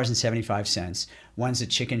 $3.75. One's a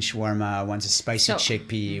chicken shawarma, one's a spicy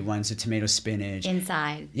chickpea, one's a tomato spinach.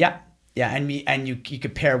 Inside. Yeah. Yeah, and you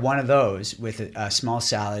could pair one of those with a small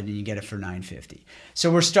salad, and you get it for $9.50.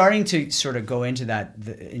 So we're starting to sort of go into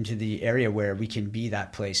into the area where we can be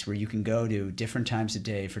that place where you can go to different times of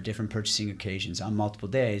day for different purchasing occasions on multiple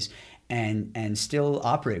days, and still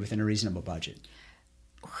operate within a reasonable budget.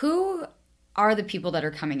 Who are the people that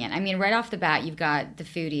are coming in? I mean, right off the bat, you've got the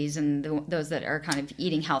foodies and those that are kind of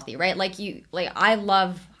eating healthy, right? I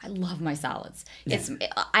love my salads. Yeah.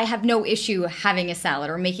 I have no issue having a salad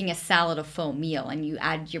or making a salad a full meal, and you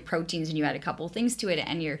add your proteins and you add a couple of things to it,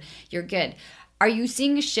 and you're good. Are you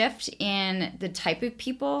seeing a shift in the type of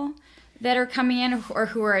people that are coming in, or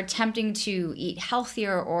who are attempting to eat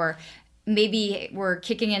healthier, or maybe we're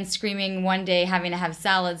kicking and screaming one day having to have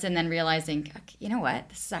salads and then realizing, okay, you know what,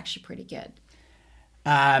 this is actually pretty good?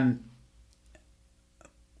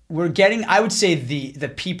 We're getting, I would say, the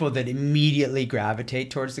people that immediately gravitate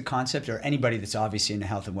towards the concept, or anybody that's obviously into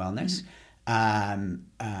health and wellness.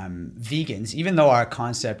 Vegans, even though our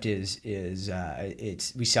concept is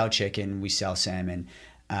we sell chicken, we sell salmon,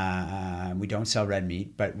 we don't sell red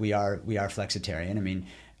meat, but we are flexitarian. I mean,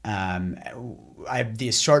 the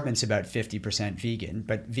assortment's about 50% vegan,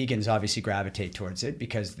 but vegans obviously gravitate towards it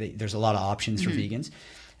because there's a lot of options for vegans.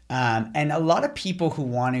 And a lot of people who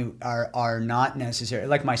want to are not necessarily,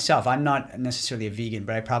 like myself, I'm not necessarily a vegan,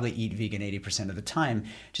 but I probably eat vegan 80% of the time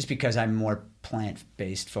just because I'm more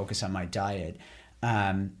plant-based, focus on my diet.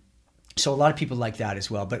 So a lot of people like that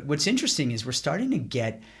as well. But what's interesting is we're starting to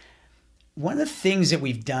get, one of the things that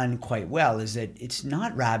we've done quite well is that it's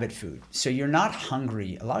not rabbit food. So you're not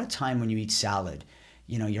hungry. A lot of time when you eat salad,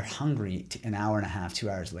 you're hungry an hour and a half, 2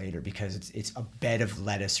 hours later, because it's a bed of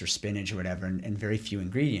lettuce or spinach or whatever, and very few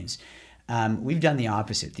ingredients. We've done the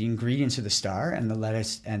opposite. The ingredients are the star, and the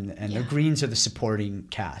lettuce and the greens are the supporting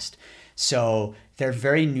cast. So they're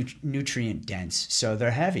very nutrient dense. So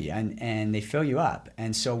they're heavy and they fill you up.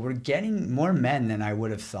 And so we're getting more men than I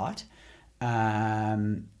would have thought.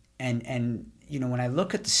 And when I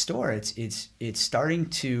look at the store, it's starting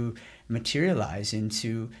to materialize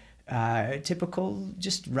into typical,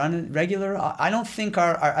 just run regular. I don't think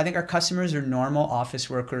I think our customers are normal office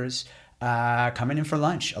workers coming in for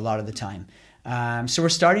lunch a lot of the time. So we're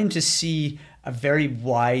starting to see a very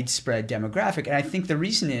widespread demographic, and I think the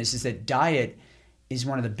reason is that diet is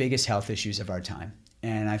one of the biggest health issues of our time.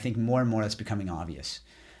 And I think more and more that's becoming obvious.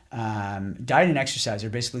 Diet and exercise are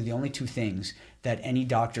basically the only two things that any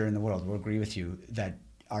doctor in the world will agree with you that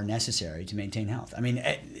are necessary to maintain health. I mean,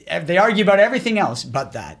 they argue about everything else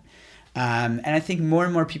but that. And I think more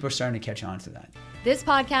and more people are starting to catch on to that. This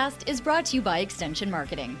podcast is brought to you by Extension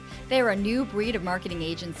Marketing. They are a new breed of marketing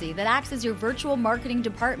agency that acts as your virtual marketing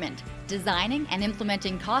department, designing and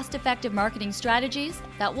implementing cost-effective marketing strategies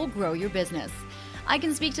that will grow your business. I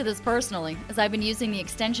can speak to this personally, as I've been using the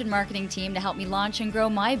Extension Marketing team to help me launch and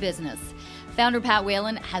grow my business. Founder Pat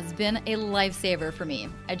Whalen has been a lifesaver for me,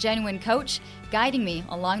 a genuine coach, guiding me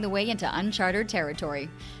along the way into uncharted territory.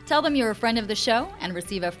 Tell them you're a friend of the show and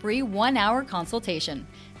receive a free 1-hour consultation.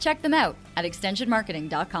 Check them out at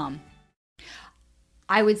extensionmarketing.com.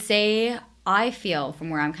 I would say, I feel from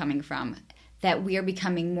where I'm coming from, that we are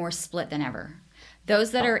becoming more split than ever.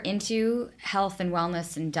 Those that are into health and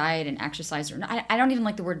wellness and diet and exercise, or I don't even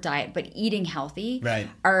like the word diet, but eating healthy, right,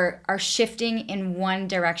 are shifting in one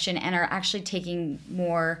direction and are actually taking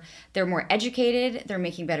more, they're more educated, they're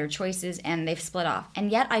making better choices, and they've split off.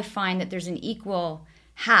 And yet I find that there's an equal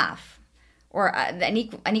half or an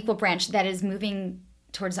equal branch that is moving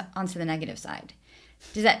towards onto the negative side.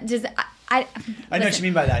 I know what you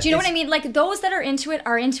mean by that. Do you know what I mean? Like, those that are into it,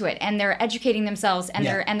 and they're educating themselves, and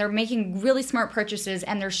Yeah. they're making really smart purchases,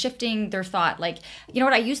 and they're shifting their thought. Like, you know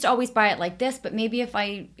what? I used to always buy it like this, but maybe if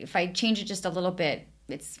I change it just a little bit,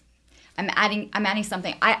 I'm adding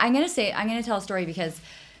something. I'm gonna tell a story because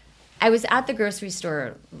I was at the grocery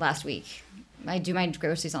store last week. I do my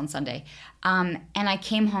groceries on Sunday, and I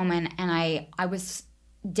came home and I was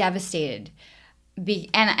devastated.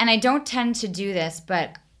 And I don't tend to do this,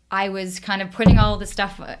 but I was kind of putting all my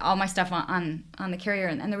stuff on the carrier,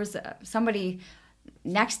 and there was somebody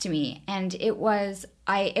next to me, and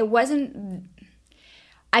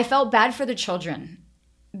I felt bad for the children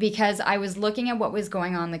because I was looking at what was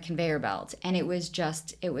going on the conveyor belt, and it was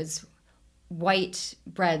white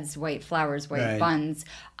breads, white flours, white Right. buns.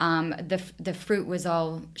 The fruit was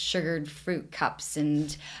all sugared fruit cups,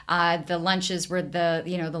 and the lunches were the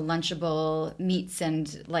Lunchable meats,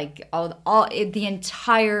 and like the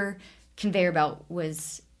entire conveyor belt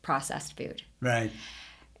was processed food. Right.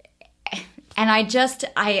 And I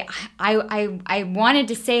wanted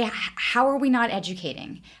to say, how are we not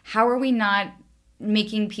educating? How are we not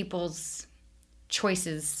making people's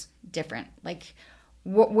choices different? Like,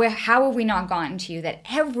 how have we not gotten to you that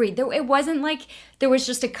it wasn't like there was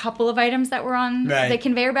just a couple of items that were on Right. the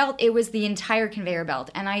conveyor belt. It was the entire conveyor belt.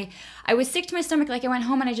 And I was sick to my stomach. Like, I went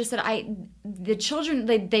home and I just said, the children,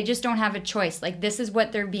 they just don't have a choice. Like, this is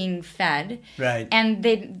what they're being fed. Right. And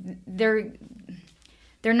they're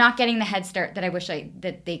not getting the head start that I wish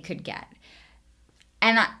that they could get.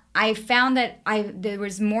 And I found that there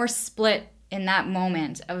was more split in that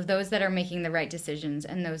moment of those that are making the right decisions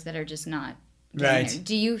and those that are just not. Right.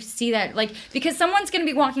 Do you see that? Like, because someone's going to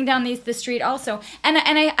be walking down the street also, and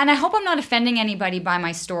I hope I'm not offending anybody by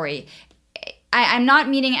my story. I'm not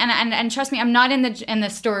meaning, and trust me, I'm not in the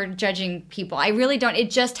store judging people. I really don't. It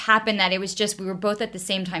just happened that it was just we were both at the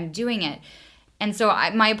same time doing it, and so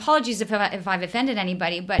my apologies if I've offended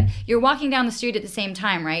anybody. But you're walking down the street at the same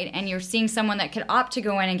time, right? And you're seeing someone that could opt to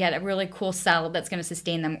go in and get a really cool salad that's going to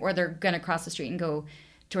sustain them, or they're going to cross the street and go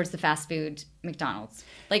towards the fast food McDonald's,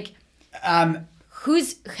 like. How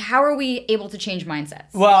are we able to change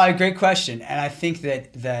mindsets? Well, great question, and I think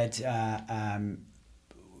that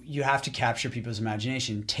you have to capture people's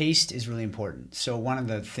imagination. Taste is really important. So one of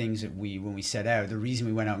the things that when we set out, the reason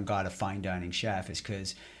we went out and got a fine dining chef is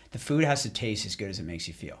because the food has to taste as good as it makes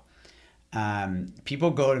you feel.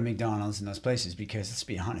 People go to McDonald's and those places because, let's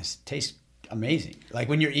be honest, it tastes amazing. Like,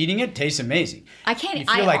 when you're eating it tastes amazing. I can't. You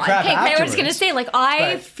feel like crap afterwards. I was gonna say, like,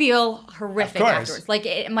 I but- feel horrific Of course. afterwards.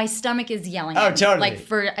 Like, my stomach is yelling. Oh, at me, totally. like,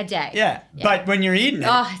 for a day. Yeah, but when you're eating it,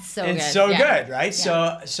 Oh, it's so good. it's so Yeah. good, right?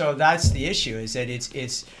 Yeah. So that's the issue, is that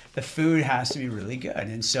it's the food has to be really good.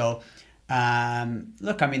 And so,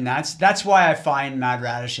 look, I mean, that's why I find Mad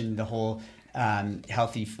Radish and the whole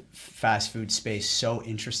healthy fast food space so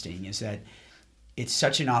interesting, is that it's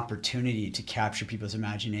such an opportunity to capture people's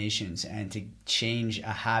imaginations and to change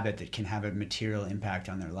a habit that can have a material impact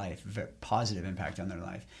on their life, a positive impact on their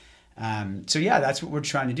life. So yeah, that's what we're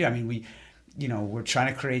trying to do. I mean, we're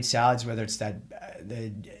trying to create salads, whether it's the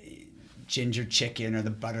ginger chicken or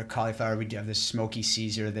the butter cauliflower. We do have this smoky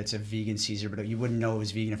Caesar that's a vegan Caesar, but you wouldn't know it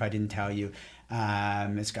was vegan if I didn't tell you.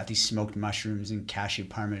 It's got these smoked mushrooms and cashew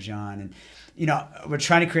parmesan, and we're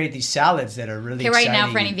trying to create these salads that are really Okay, right exciting. now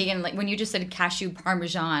for any vegan, like when you just said cashew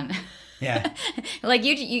parmesan, Yeah. Like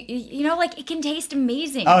you know, like it can taste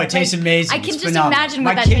amazing. Oh, it tastes amazing. I can It's just phenomenal. imagine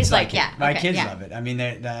what My that kids tastes like. it. Yeah. My okay, kids yeah. love it. I mean,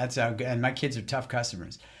 that's how good. And my kids are tough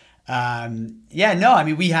customers. Yeah, no, I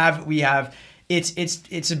mean, we have.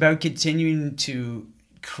 It's about continuing to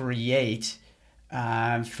create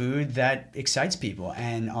food that excites people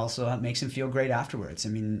and also makes them feel great afterwards. I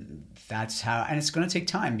mean, that's how, and it's going to take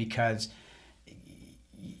time because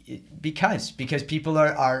people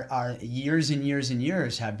are years and years and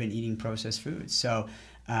years have been eating processed foods. So,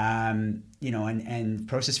 you know, and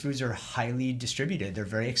processed foods are highly distributed. They're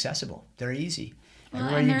very accessible. They're easy. Well,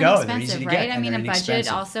 Everywhere and you they're go, inexpensive, they're easy to right? get. I mean, a and they're budget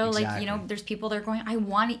inexpensive. also, like, Exactly. you know, there's people that are going, I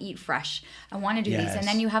want to eat fresh. I want to do these. And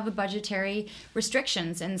then you have a budgetary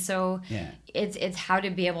restrictions. And so it's how to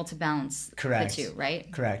be able to balance the two, right?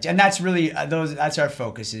 Correct. And that's really, that's our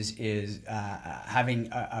focus is having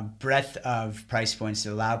a breadth of price points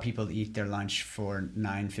to allow people to eat their lunch for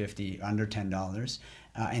 $9.50, under $10,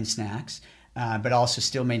 and snacks. But also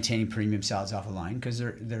still maintaining premium salads off the line because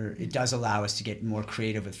it does allow us to get more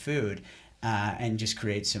creative with food and just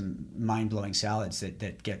create some mind-blowing salads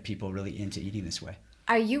that get people really into eating this way.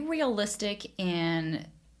 Are you realistic in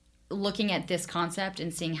looking at this concept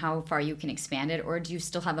and seeing how far you can expand it, or do you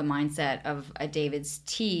still have a mindset of a David's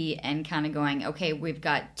Tea and kind of going, okay, we've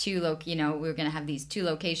got we're going to have these 2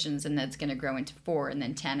 locations and that's going to grow into 4 and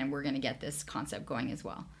then 10 and we're going to get this concept going as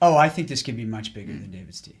well? Oh, I think this could be much bigger than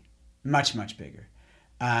David's Tea. Much, much bigger.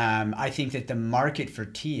 I think that the market for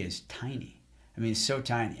tea is tiny. I mean, it's so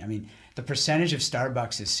tiny. I mean, the percentage of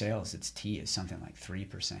Starbucks' sales that's tea is something like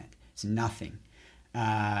 3%. It's nothing.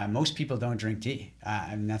 Most people don't drink tea.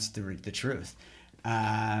 I mean, that's the truth.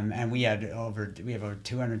 And we have over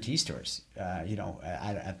 200 tea stores,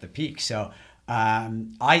 at the peak. So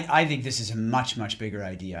I think this is a much, much bigger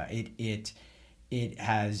idea. It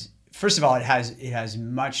has, first of all, it has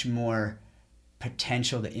much more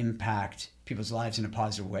potential to impact people's lives in a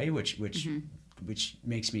positive way, which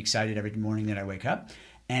makes me excited every morning that I wake up.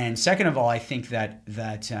 And second of all, I think that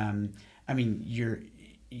I mean,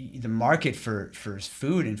 the market for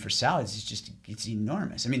food and for salads is it's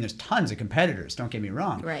enormous. I mean, there's tons of competitors, don't get me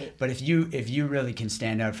wrong. Right. But if you really can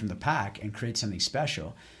stand out from the pack and create something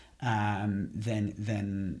special,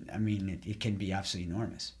 then I mean, it can be absolutely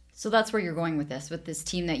enormous. So that's where you're going with this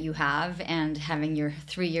team that you have and having your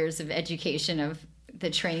 3 years of education of the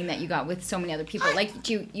training that you got with so many other people. Like,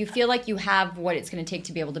 do you feel like you have what it's going to take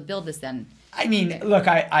to be able to build this then? I mean, look,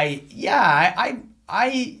 I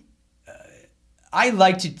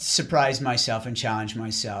like to surprise myself and challenge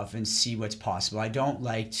myself and see what's possible. I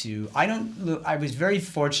was very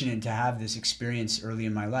fortunate to have this experience early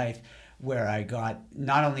in my life where I got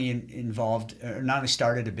not only involved, or not only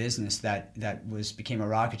started a business that became a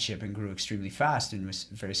rocket ship and grew extremely fast and was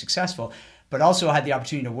very successful, but also had the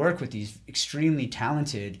opportunity to work with these extremely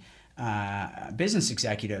talented business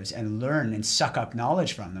executives and learn and suck up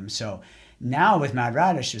knowledge from them. So now with Mad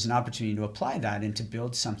Radish, there's an opportunity to apply that and to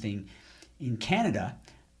build something in Canada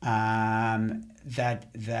that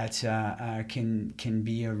can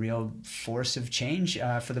be a real force of change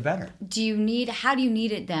for the better. How do you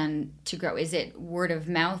need it then to grow? Is it word of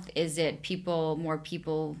mouth? Is it more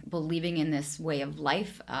people believing in this way of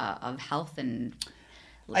life, of health and?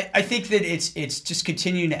 I think that it's just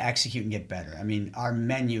continuing to execute and get better. I mean, our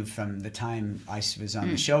menu from the time I was on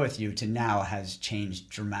the show with you to now has changed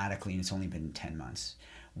dramatically, and it's only been 10 months.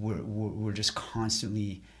 We're just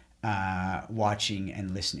constantly watching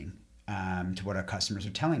and listening to what our customers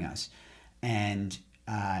are telling us, and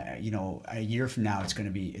a year from now it's going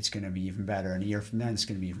to be even better, and a year from then it's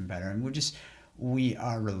going to be even better, and we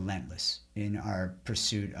are relentless in our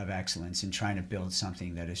pursuit of excellence and trying to build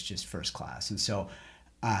something that is just first class. And so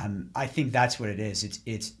I think that's what it is.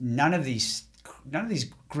 It's none of these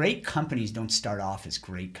great companies don't start off as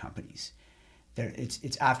great companies.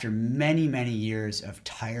 It's after many, many years of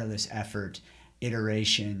tireless effort,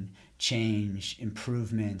 iteration, change,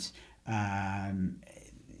 improvement.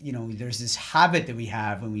 There's this habit that we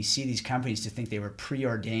have when we see these companies to think they were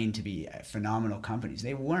preordained to be phenomenal companies.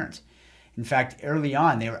 They weren't. In fact, early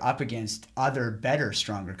on, they were up against other better,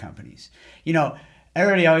 stronger companies.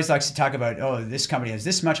 Everybody always likes to talk about, oh, this company has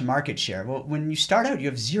this much market share. Well, when you start out, you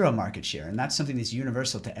have zero market share. And that's something that's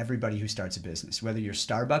universal to everybody who starts a business, whether you're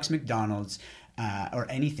Starbucks, McDonald's, or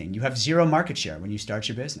anything. You have zero market share when you start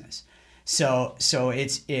your business. So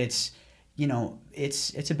it's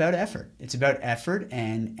about effort. It's about effort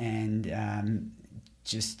and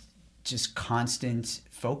just constant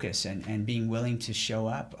focus and being willing to show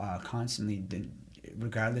up constantly,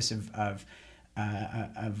 regardless of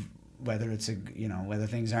whether whether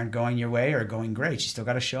things aren't going your way or going great. You still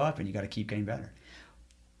got to show up and you got to keep getting better.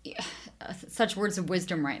 such words of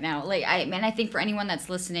wisdom right now. Like, I think for anyone that's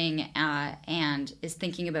listening and is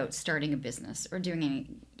thinking about starting a business or doing any,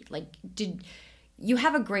 like, you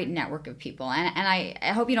have a great network of people, and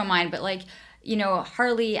I hope you don't mind, but like, you know,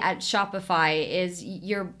 Harley at Shopify is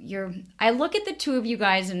I look at the two of you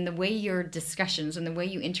guys and the way your discussions and the way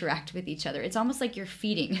you interact with each other, it's almost like you're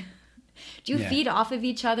feeding. Do you feed off of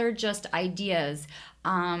each other just ideas,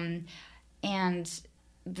 and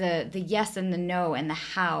the yes and the no and the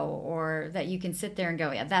how, or that you can sit there and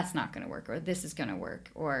go, yeah, that's not going to work, or this is going to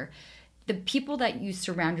work, or the people that you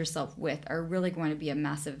surround yourself with are really going to be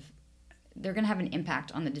they're going to have an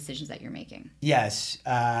impact on the decisions that you're making. Yes.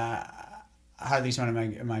 Harley's one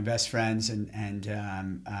of my best friends, and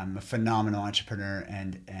a phenomenal entrepreneur,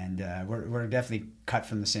 and we're definitely cut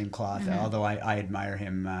from the same cloth. Mm-hmm. Although I admire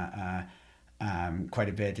him quite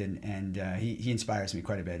a bit, and he inspires me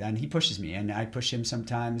quite a bit, and he pushes me, and I push him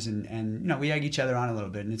sometimes, and you know, we egg each other on a little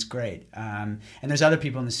bit, and it's great. And there's other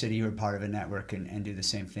people in the city who are part of a network and do the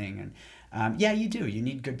same thing, and you do. You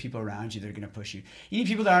need good people around you that are going to push you. You need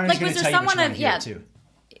people that aren't going to tell you what you want to hear too.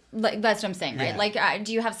 Like, that's what I'm saying, right? Yeah. Like,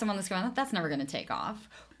 do you have someone that's going, that's never going to take off?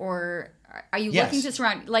 Or are you looking to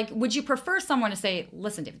surround, like, would you prefer someone to say,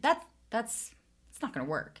 listen, David, it's not going to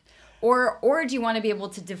work? Or do you want to be able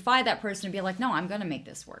to defy that person and be like, no, I'm going to make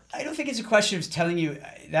this work? I don't think it's a question of telling you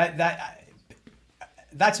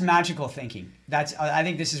that's magical thinking. I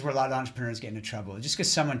think this is where a lot of entrepreneurs get into trouble. Just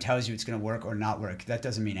because someone tells you it's going to work or not work, that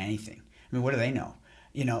doesn't mean anything. I mean, what do they know?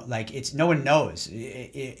 You know, like, no one knows.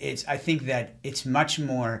 I think that it's much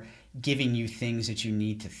more giving you things that you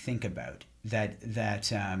need to think about,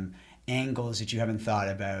 that angles that you haven't thought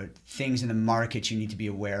about, things in the market you need to be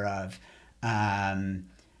aware of, trying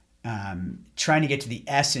to get to the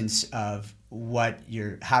essence of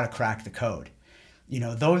how to crack the code. You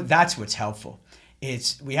know, that's what's helpful.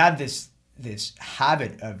 We have this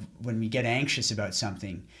habit of, when we get anxious about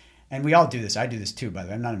something, and we all do this. I do this too, by the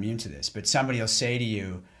way. I'm not immune to this. But somebody will say to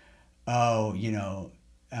you, oh, you know,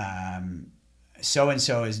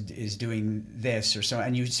 so-and-so is doing this or so.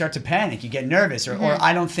 And you start to panic. You get nervous. Or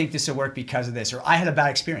I don't think this will work because of this. Or I had a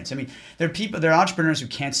bad experience. I mean, there are entrepreneurs who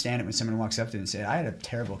can't stand it when someone walks up to them and say, I had a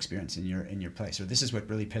terrible experience in your place. Or this is what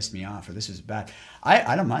really pissed me off. Or this was bad.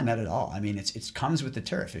 I don't mind that at all. I mean, it comes with the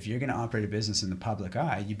turf. If you're going to operate a business in the public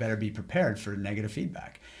eye, you better be prepared for negative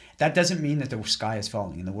feedback. That doesn't mean that the sky is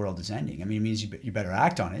falling and the world is ending. I mean, it means you better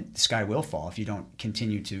act on it. The sky will fall if you don't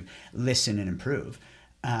continue to listen and improve.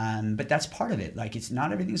 But that's part of it. Like, it's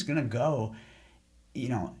not everything's going to go, you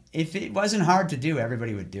know, if it wasn't hard to do,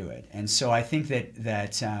 everybody would do it. And so I think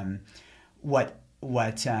that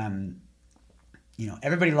you know,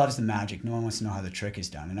 everybody loves the magic. No one wants to know how the trick is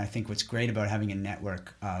done. And I think what's great about having a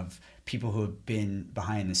network of people who have been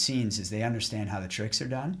behind the scenes is they understand how the tricks are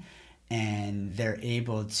done. And they're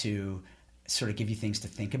able to sort of give you things to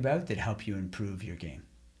think about that help you improve your game.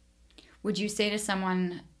 Would you say to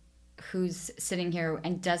someone who's sitting here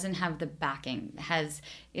and doesn't have the backing,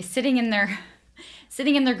 is sitting in their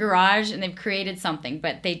garage and they've created something,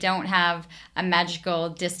 but they don't have a magical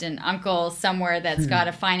distant uncle somewhere that's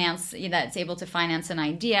got that's able to finance an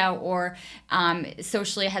idea, or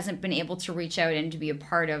socially hasn't been able to reach out and to be a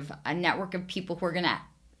part of a network of people who are going to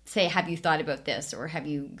say, have you thought about this, or have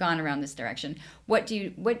you gone around this direction? What do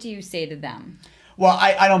you say to them? Well,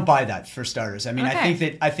 I don't buy that, for starters. I mean,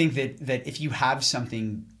 okay. I think that if you have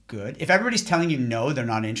something good, if everybody's telling you no, they're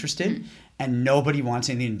not interested, and nobody wants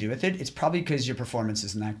anything to do with it, it's probably because your performance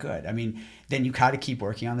isn't that good. I mean, then you got to keep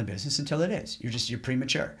working on the business until it is. You're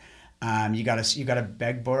premature. You gotta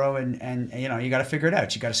beg, borrow, and you know, you gotta figure it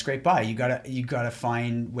out. You gotta scrape by. You gotta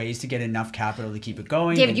find ways to get enough capital to keep it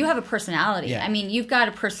going. David, you have a personality. Yeah. I mean, you've got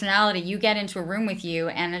a personality. You get into a room with you,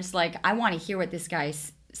 and it's like, I want to hear what this guy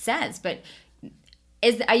says. But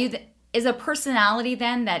is a personality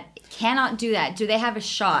then that cannot do that? Do they have a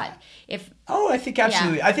shot? I think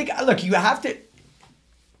absolutely. Yeah. I think, look, you have to.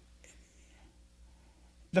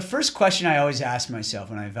 The first question I always ask myself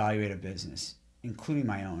when I evaluate a business, including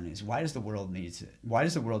my own, is why does the world need it? Why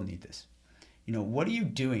does the world need this? You know, what are you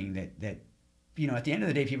doing that you know, at the end of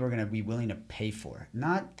the day, people are going to be willing to pay for,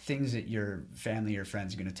 not things that your family or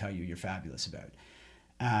friends are going to tell you you're fabulous about.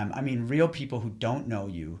 I mean, real people who don't know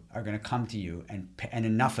you are going to come to you, and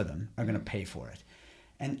enough of them are going to pay for it.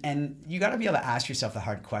 And you got to be able to ask yourself the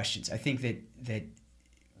hard questions. I think that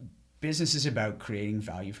business is about creating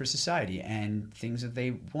value for society and things that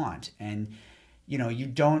they want. And you know,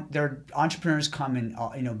 entrepreneurs come and,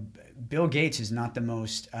 you know, Bill Gates is not the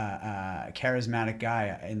most charismatic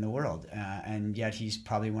guy in the world. And yet he's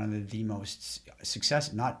probably one of the most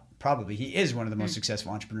successful, not probably, he is one of the most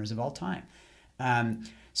successful entrepreneurs of all time.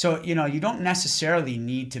 So, you know, you don't necessarily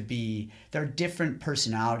need to be, there are different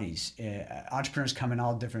personalities. Entrepreneurs come in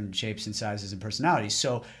all different shapes and sizes and personalities.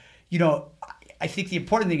 So, you know, I think the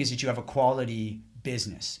important thing is that you have a quality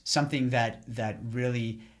business, something that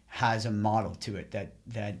really has a model to it,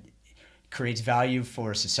 that creates value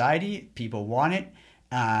for society, people want it,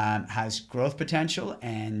 has growth potential,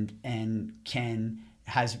 and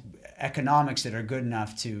has economics that are good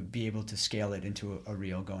enough to be able to scale it into a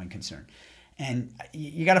real going concern. And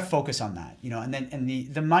you got to focus on that, you know. And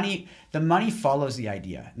the money follows the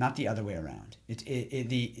idea, not the other way around.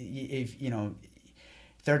 If you know,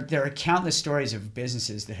 there are countless stories of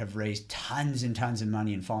businesses that have raised tons and tons of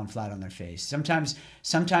money and fallen flat on their face.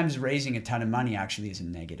 Sometimes raising a ton of money actually is a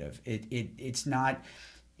negative. It's not,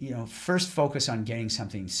 you know. First, focus on getting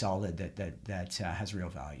something solid that has real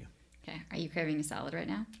value. Okay. Are you craving a salad right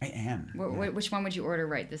now? I am. Which one would you order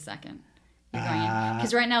right this second?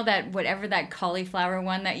 Because right now that cauliflower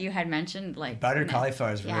one that you had mentioned, like buttered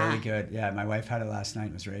cauliflower is really good. Yeah, my wife had it last night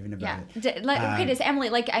and was raving about it. Okay, does Emily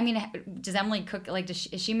does Emily cook? Like, is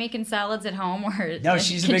she making salads at home, or no?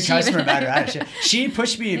 She's a big customer of Mad Radish. She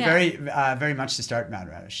pushed me very much to start Mad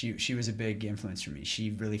Radish. She was a big influence for me. She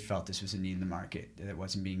really felt this was a need in the market that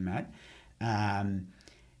wasn't being met. And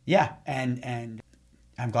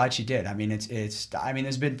I'm glad she did. I mean,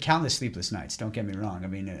 there's been countless sleepless nights. Don't get me wrong. I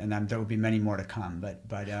mean, and there will be many more to come. But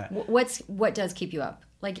what does keep you up?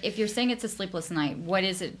 Like, if you're saying it's a sleepless night, what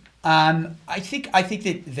is it? I think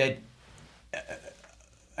that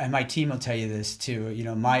and my team will tell you this too. You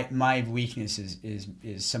know, my weakness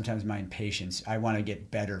is sometimes my impatience. I want to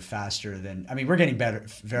get better faster than. I mean, we're getting better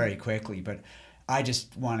very quickly, but I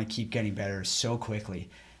just want to keep getting better so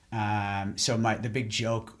quickly. So the big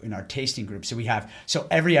joke in our tasting group, so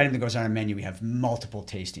every item that goes on our menu, we have multiple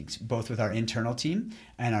tastings, both with our internal team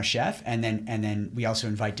and our chef, and then we also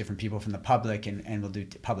invite different people from the public, and we'll do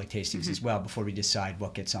public tastings as well before we decide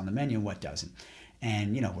what gets on the menu and what doesn't.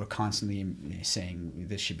 And, you know, we're constantly saying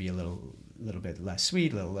this should be a little bit less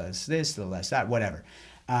sweet, a little less this, a little less that, whatever.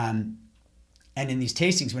 And in these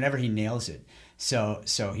tastings, whenever he nails it, so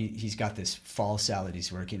he's got this fall salad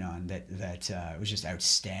he's working on that was just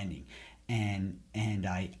outstanding, and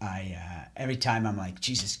I every time I'm like,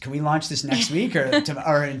 Jesus, can we launch this next week or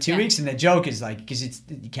in 2 weeks? And the joke is like, because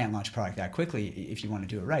you can't launch a product that quickly if you want to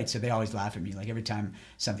do it right. So they always laugh at me. Like, every time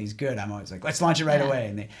something's good, I'm always like, let's launch it right away.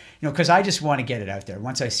 And they, you know, because I just want to get it out there.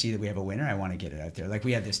 Once I see that we have a winner, I want to get it out there. Like,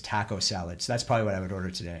 we had this taco salad, so that's probably what I would order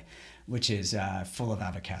today, which is full of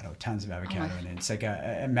avocado, tons of avocado in it. It's like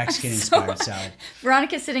a Mexican-inspired salad.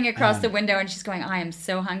 Veronica's sitting across the window, and she's going, I am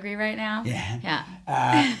so hungry right now. Yeah.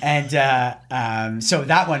 So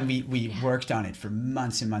that one, we worked on it for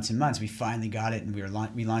months and months and months. We finally got it, and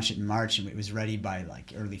we launched it in March, and it was ready by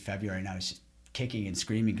like early February, and I was just kicking and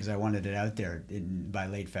screaming because I wanted it out there by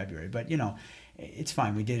late February. But, you know, it's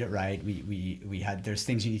fine. We did it right. We had, there's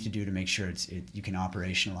things you need to do to make sure you can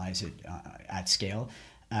operationalize it at scale.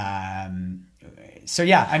 So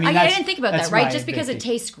yeah, I mean, I didn't think about that, right? Just because it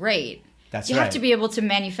tastes great, you have to be able to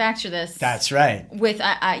manufacture this. That's right. With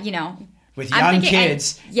you know, with young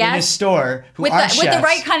kids in a store who aren't chefs. With the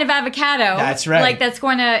right kind of avocado. That's right. Like, that's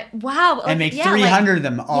going to and make 300 of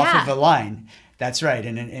them off of the line. That's right,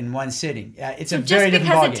 in one sitting. It's a very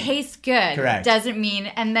different ballgame. Just because it tastes good, correct, doesn't mean,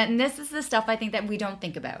 and then this is the stuff I think that we don't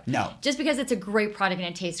think about. No. Just because it's a great product and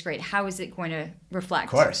it tastes great, how is it going to reflect?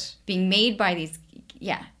 Of course. Being made by these,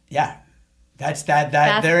 Yeah. That's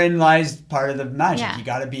therein lies part of the magic. Yeah. You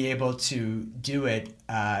got to be able to do it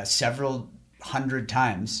several hundred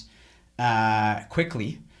times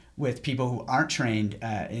quickly with people who aren't trained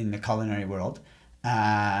in the culinary world.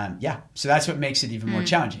 So that's what makes it even more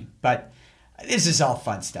challenging. But this is all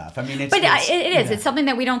fun stuff. I mean, it is. It's something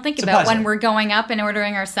that we don't think about when we're going up and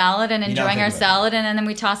ordering our salad and enjoying our salad, and then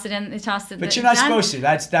we toss it in. But you're not supposed to.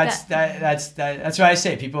 That's why I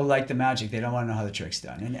say people like the magic. They don't want to know how the trick's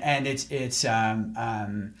done,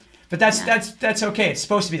 but that's okay. It's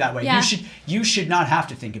supposed to be that way. Yeah. You should not have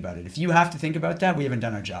to think about it. If you have to think about that, we haven't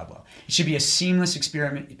done our job well. It should be a seamless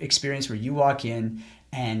experience where you walk in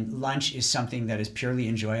and lunch is something that is purely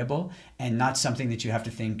enjoyable and not something that you have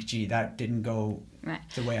to think, gee, that didn't go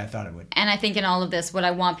the way I thought it would. And I think in all of this, what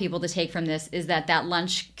I want people to take from this is that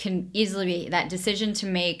lunch can easily be that decision to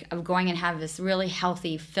make of going and have this really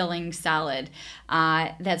healthy, filling salad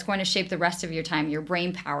that's going to shape the rest of your time, your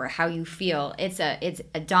brain power, how you feel. It's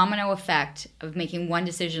a domino effect of making one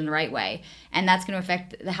decision the right way, and that's going to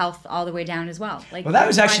affect the health all the way down as well. Well, that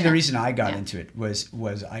was actually the reason I got into it. Was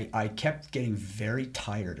I kept getting very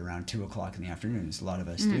tired around 2:00 in the afternoon, as a lot of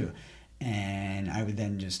us do. And I would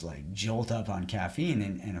then just like jolt up on caffeine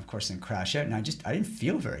and of course then crash out, and I didn't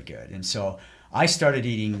feel very good. And so I started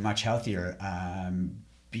eating much healthier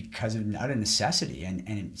because of out of necessity, and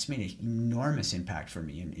it's made an enormous impact for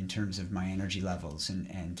me in terms of my energy levels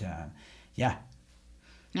and yeah.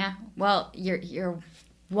 Yeah. Well, you're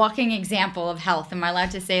walking example of health. Am I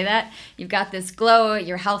allowed to say that? You've got this glow.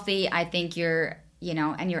 You're healthy. I think you're,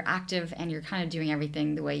 and you're active, and you're kind of doing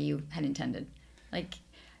everything the way you had intended. Like,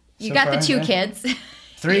 you so got far, the 2 kids.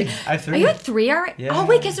 3. I have 3. Oh, you had 3 already? Yeah. Oh,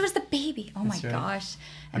 wait, because there was the baby. Oh, That's my right. gosh.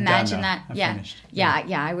 I'm Imagine done, that. I'm Yeah. finished.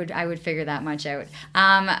 Yeah. I would figure that much out.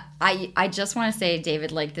 I just want to say,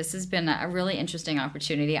 David, like, this has been a really interesting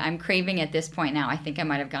opportunity. I'm craving at this point now. I think I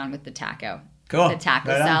might have gone with the taco. Cool. The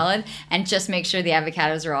taco salad, and just make sure the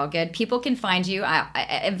avocados are all good. People can find you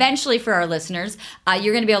eventually. For our listeners,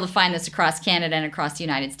 you're going to be able to find this across Canada and across the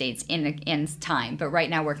United States in time. But right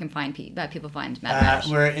now, where can people find Mad Radish?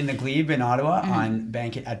 We're in the Glebe in Ottawa at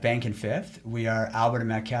Bank and Fifth. We are Albert and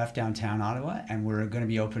Metcalfe downtown Ottawa, and we're going to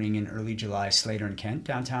be opening in early July Slater and Kent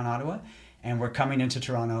downtown Ottawa. And we're coming into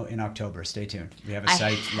Toronto in October. Stay tuned. We have a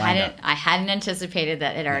site lined up. I hadn't anticipated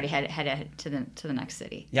that it already had to the next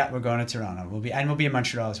city. Yeah, we're going to Toronto. We'll be in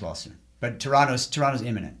Montreal as well soon. But Toronto's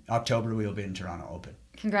imminent. October we will be in Toronto open.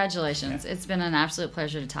 Congratulations. Yeah. It's been an absolute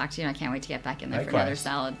pleasure to talk to you, and I can't wait to get back in there Likewise. For another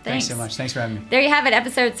salad. Thanks so much. Thanks for having me. There you have it,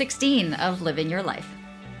 episode 16 of Living Your Life.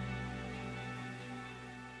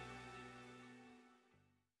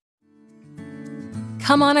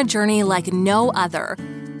 Come on a journey like no other,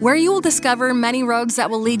 where you will discover many roads that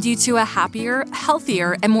will lead you to a happier,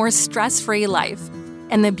 healthier, and more stress-free life.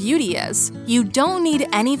 And the beauty is, you don't need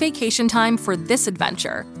any vacation time for this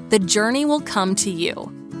adventure. The journey will come to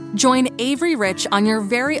you. Join Avery Rich on your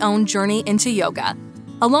very own journey into yoga.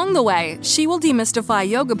 Along the way, she will demystify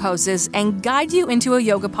yoga poses and guide you into a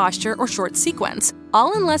yoga posture or short sequence,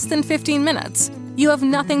 all in less than 15 minutes. You have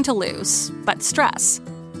nothing to lose but stress.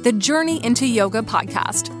 The Journey into Yoga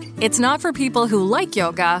podcast. It's not for people who like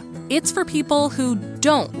yoga, it's for people who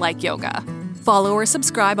don't like yoga. Follow or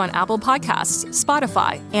subscribe on Apple Podcasts,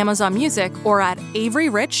 Spotify, Amazon Music, or at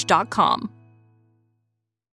averyrich.com.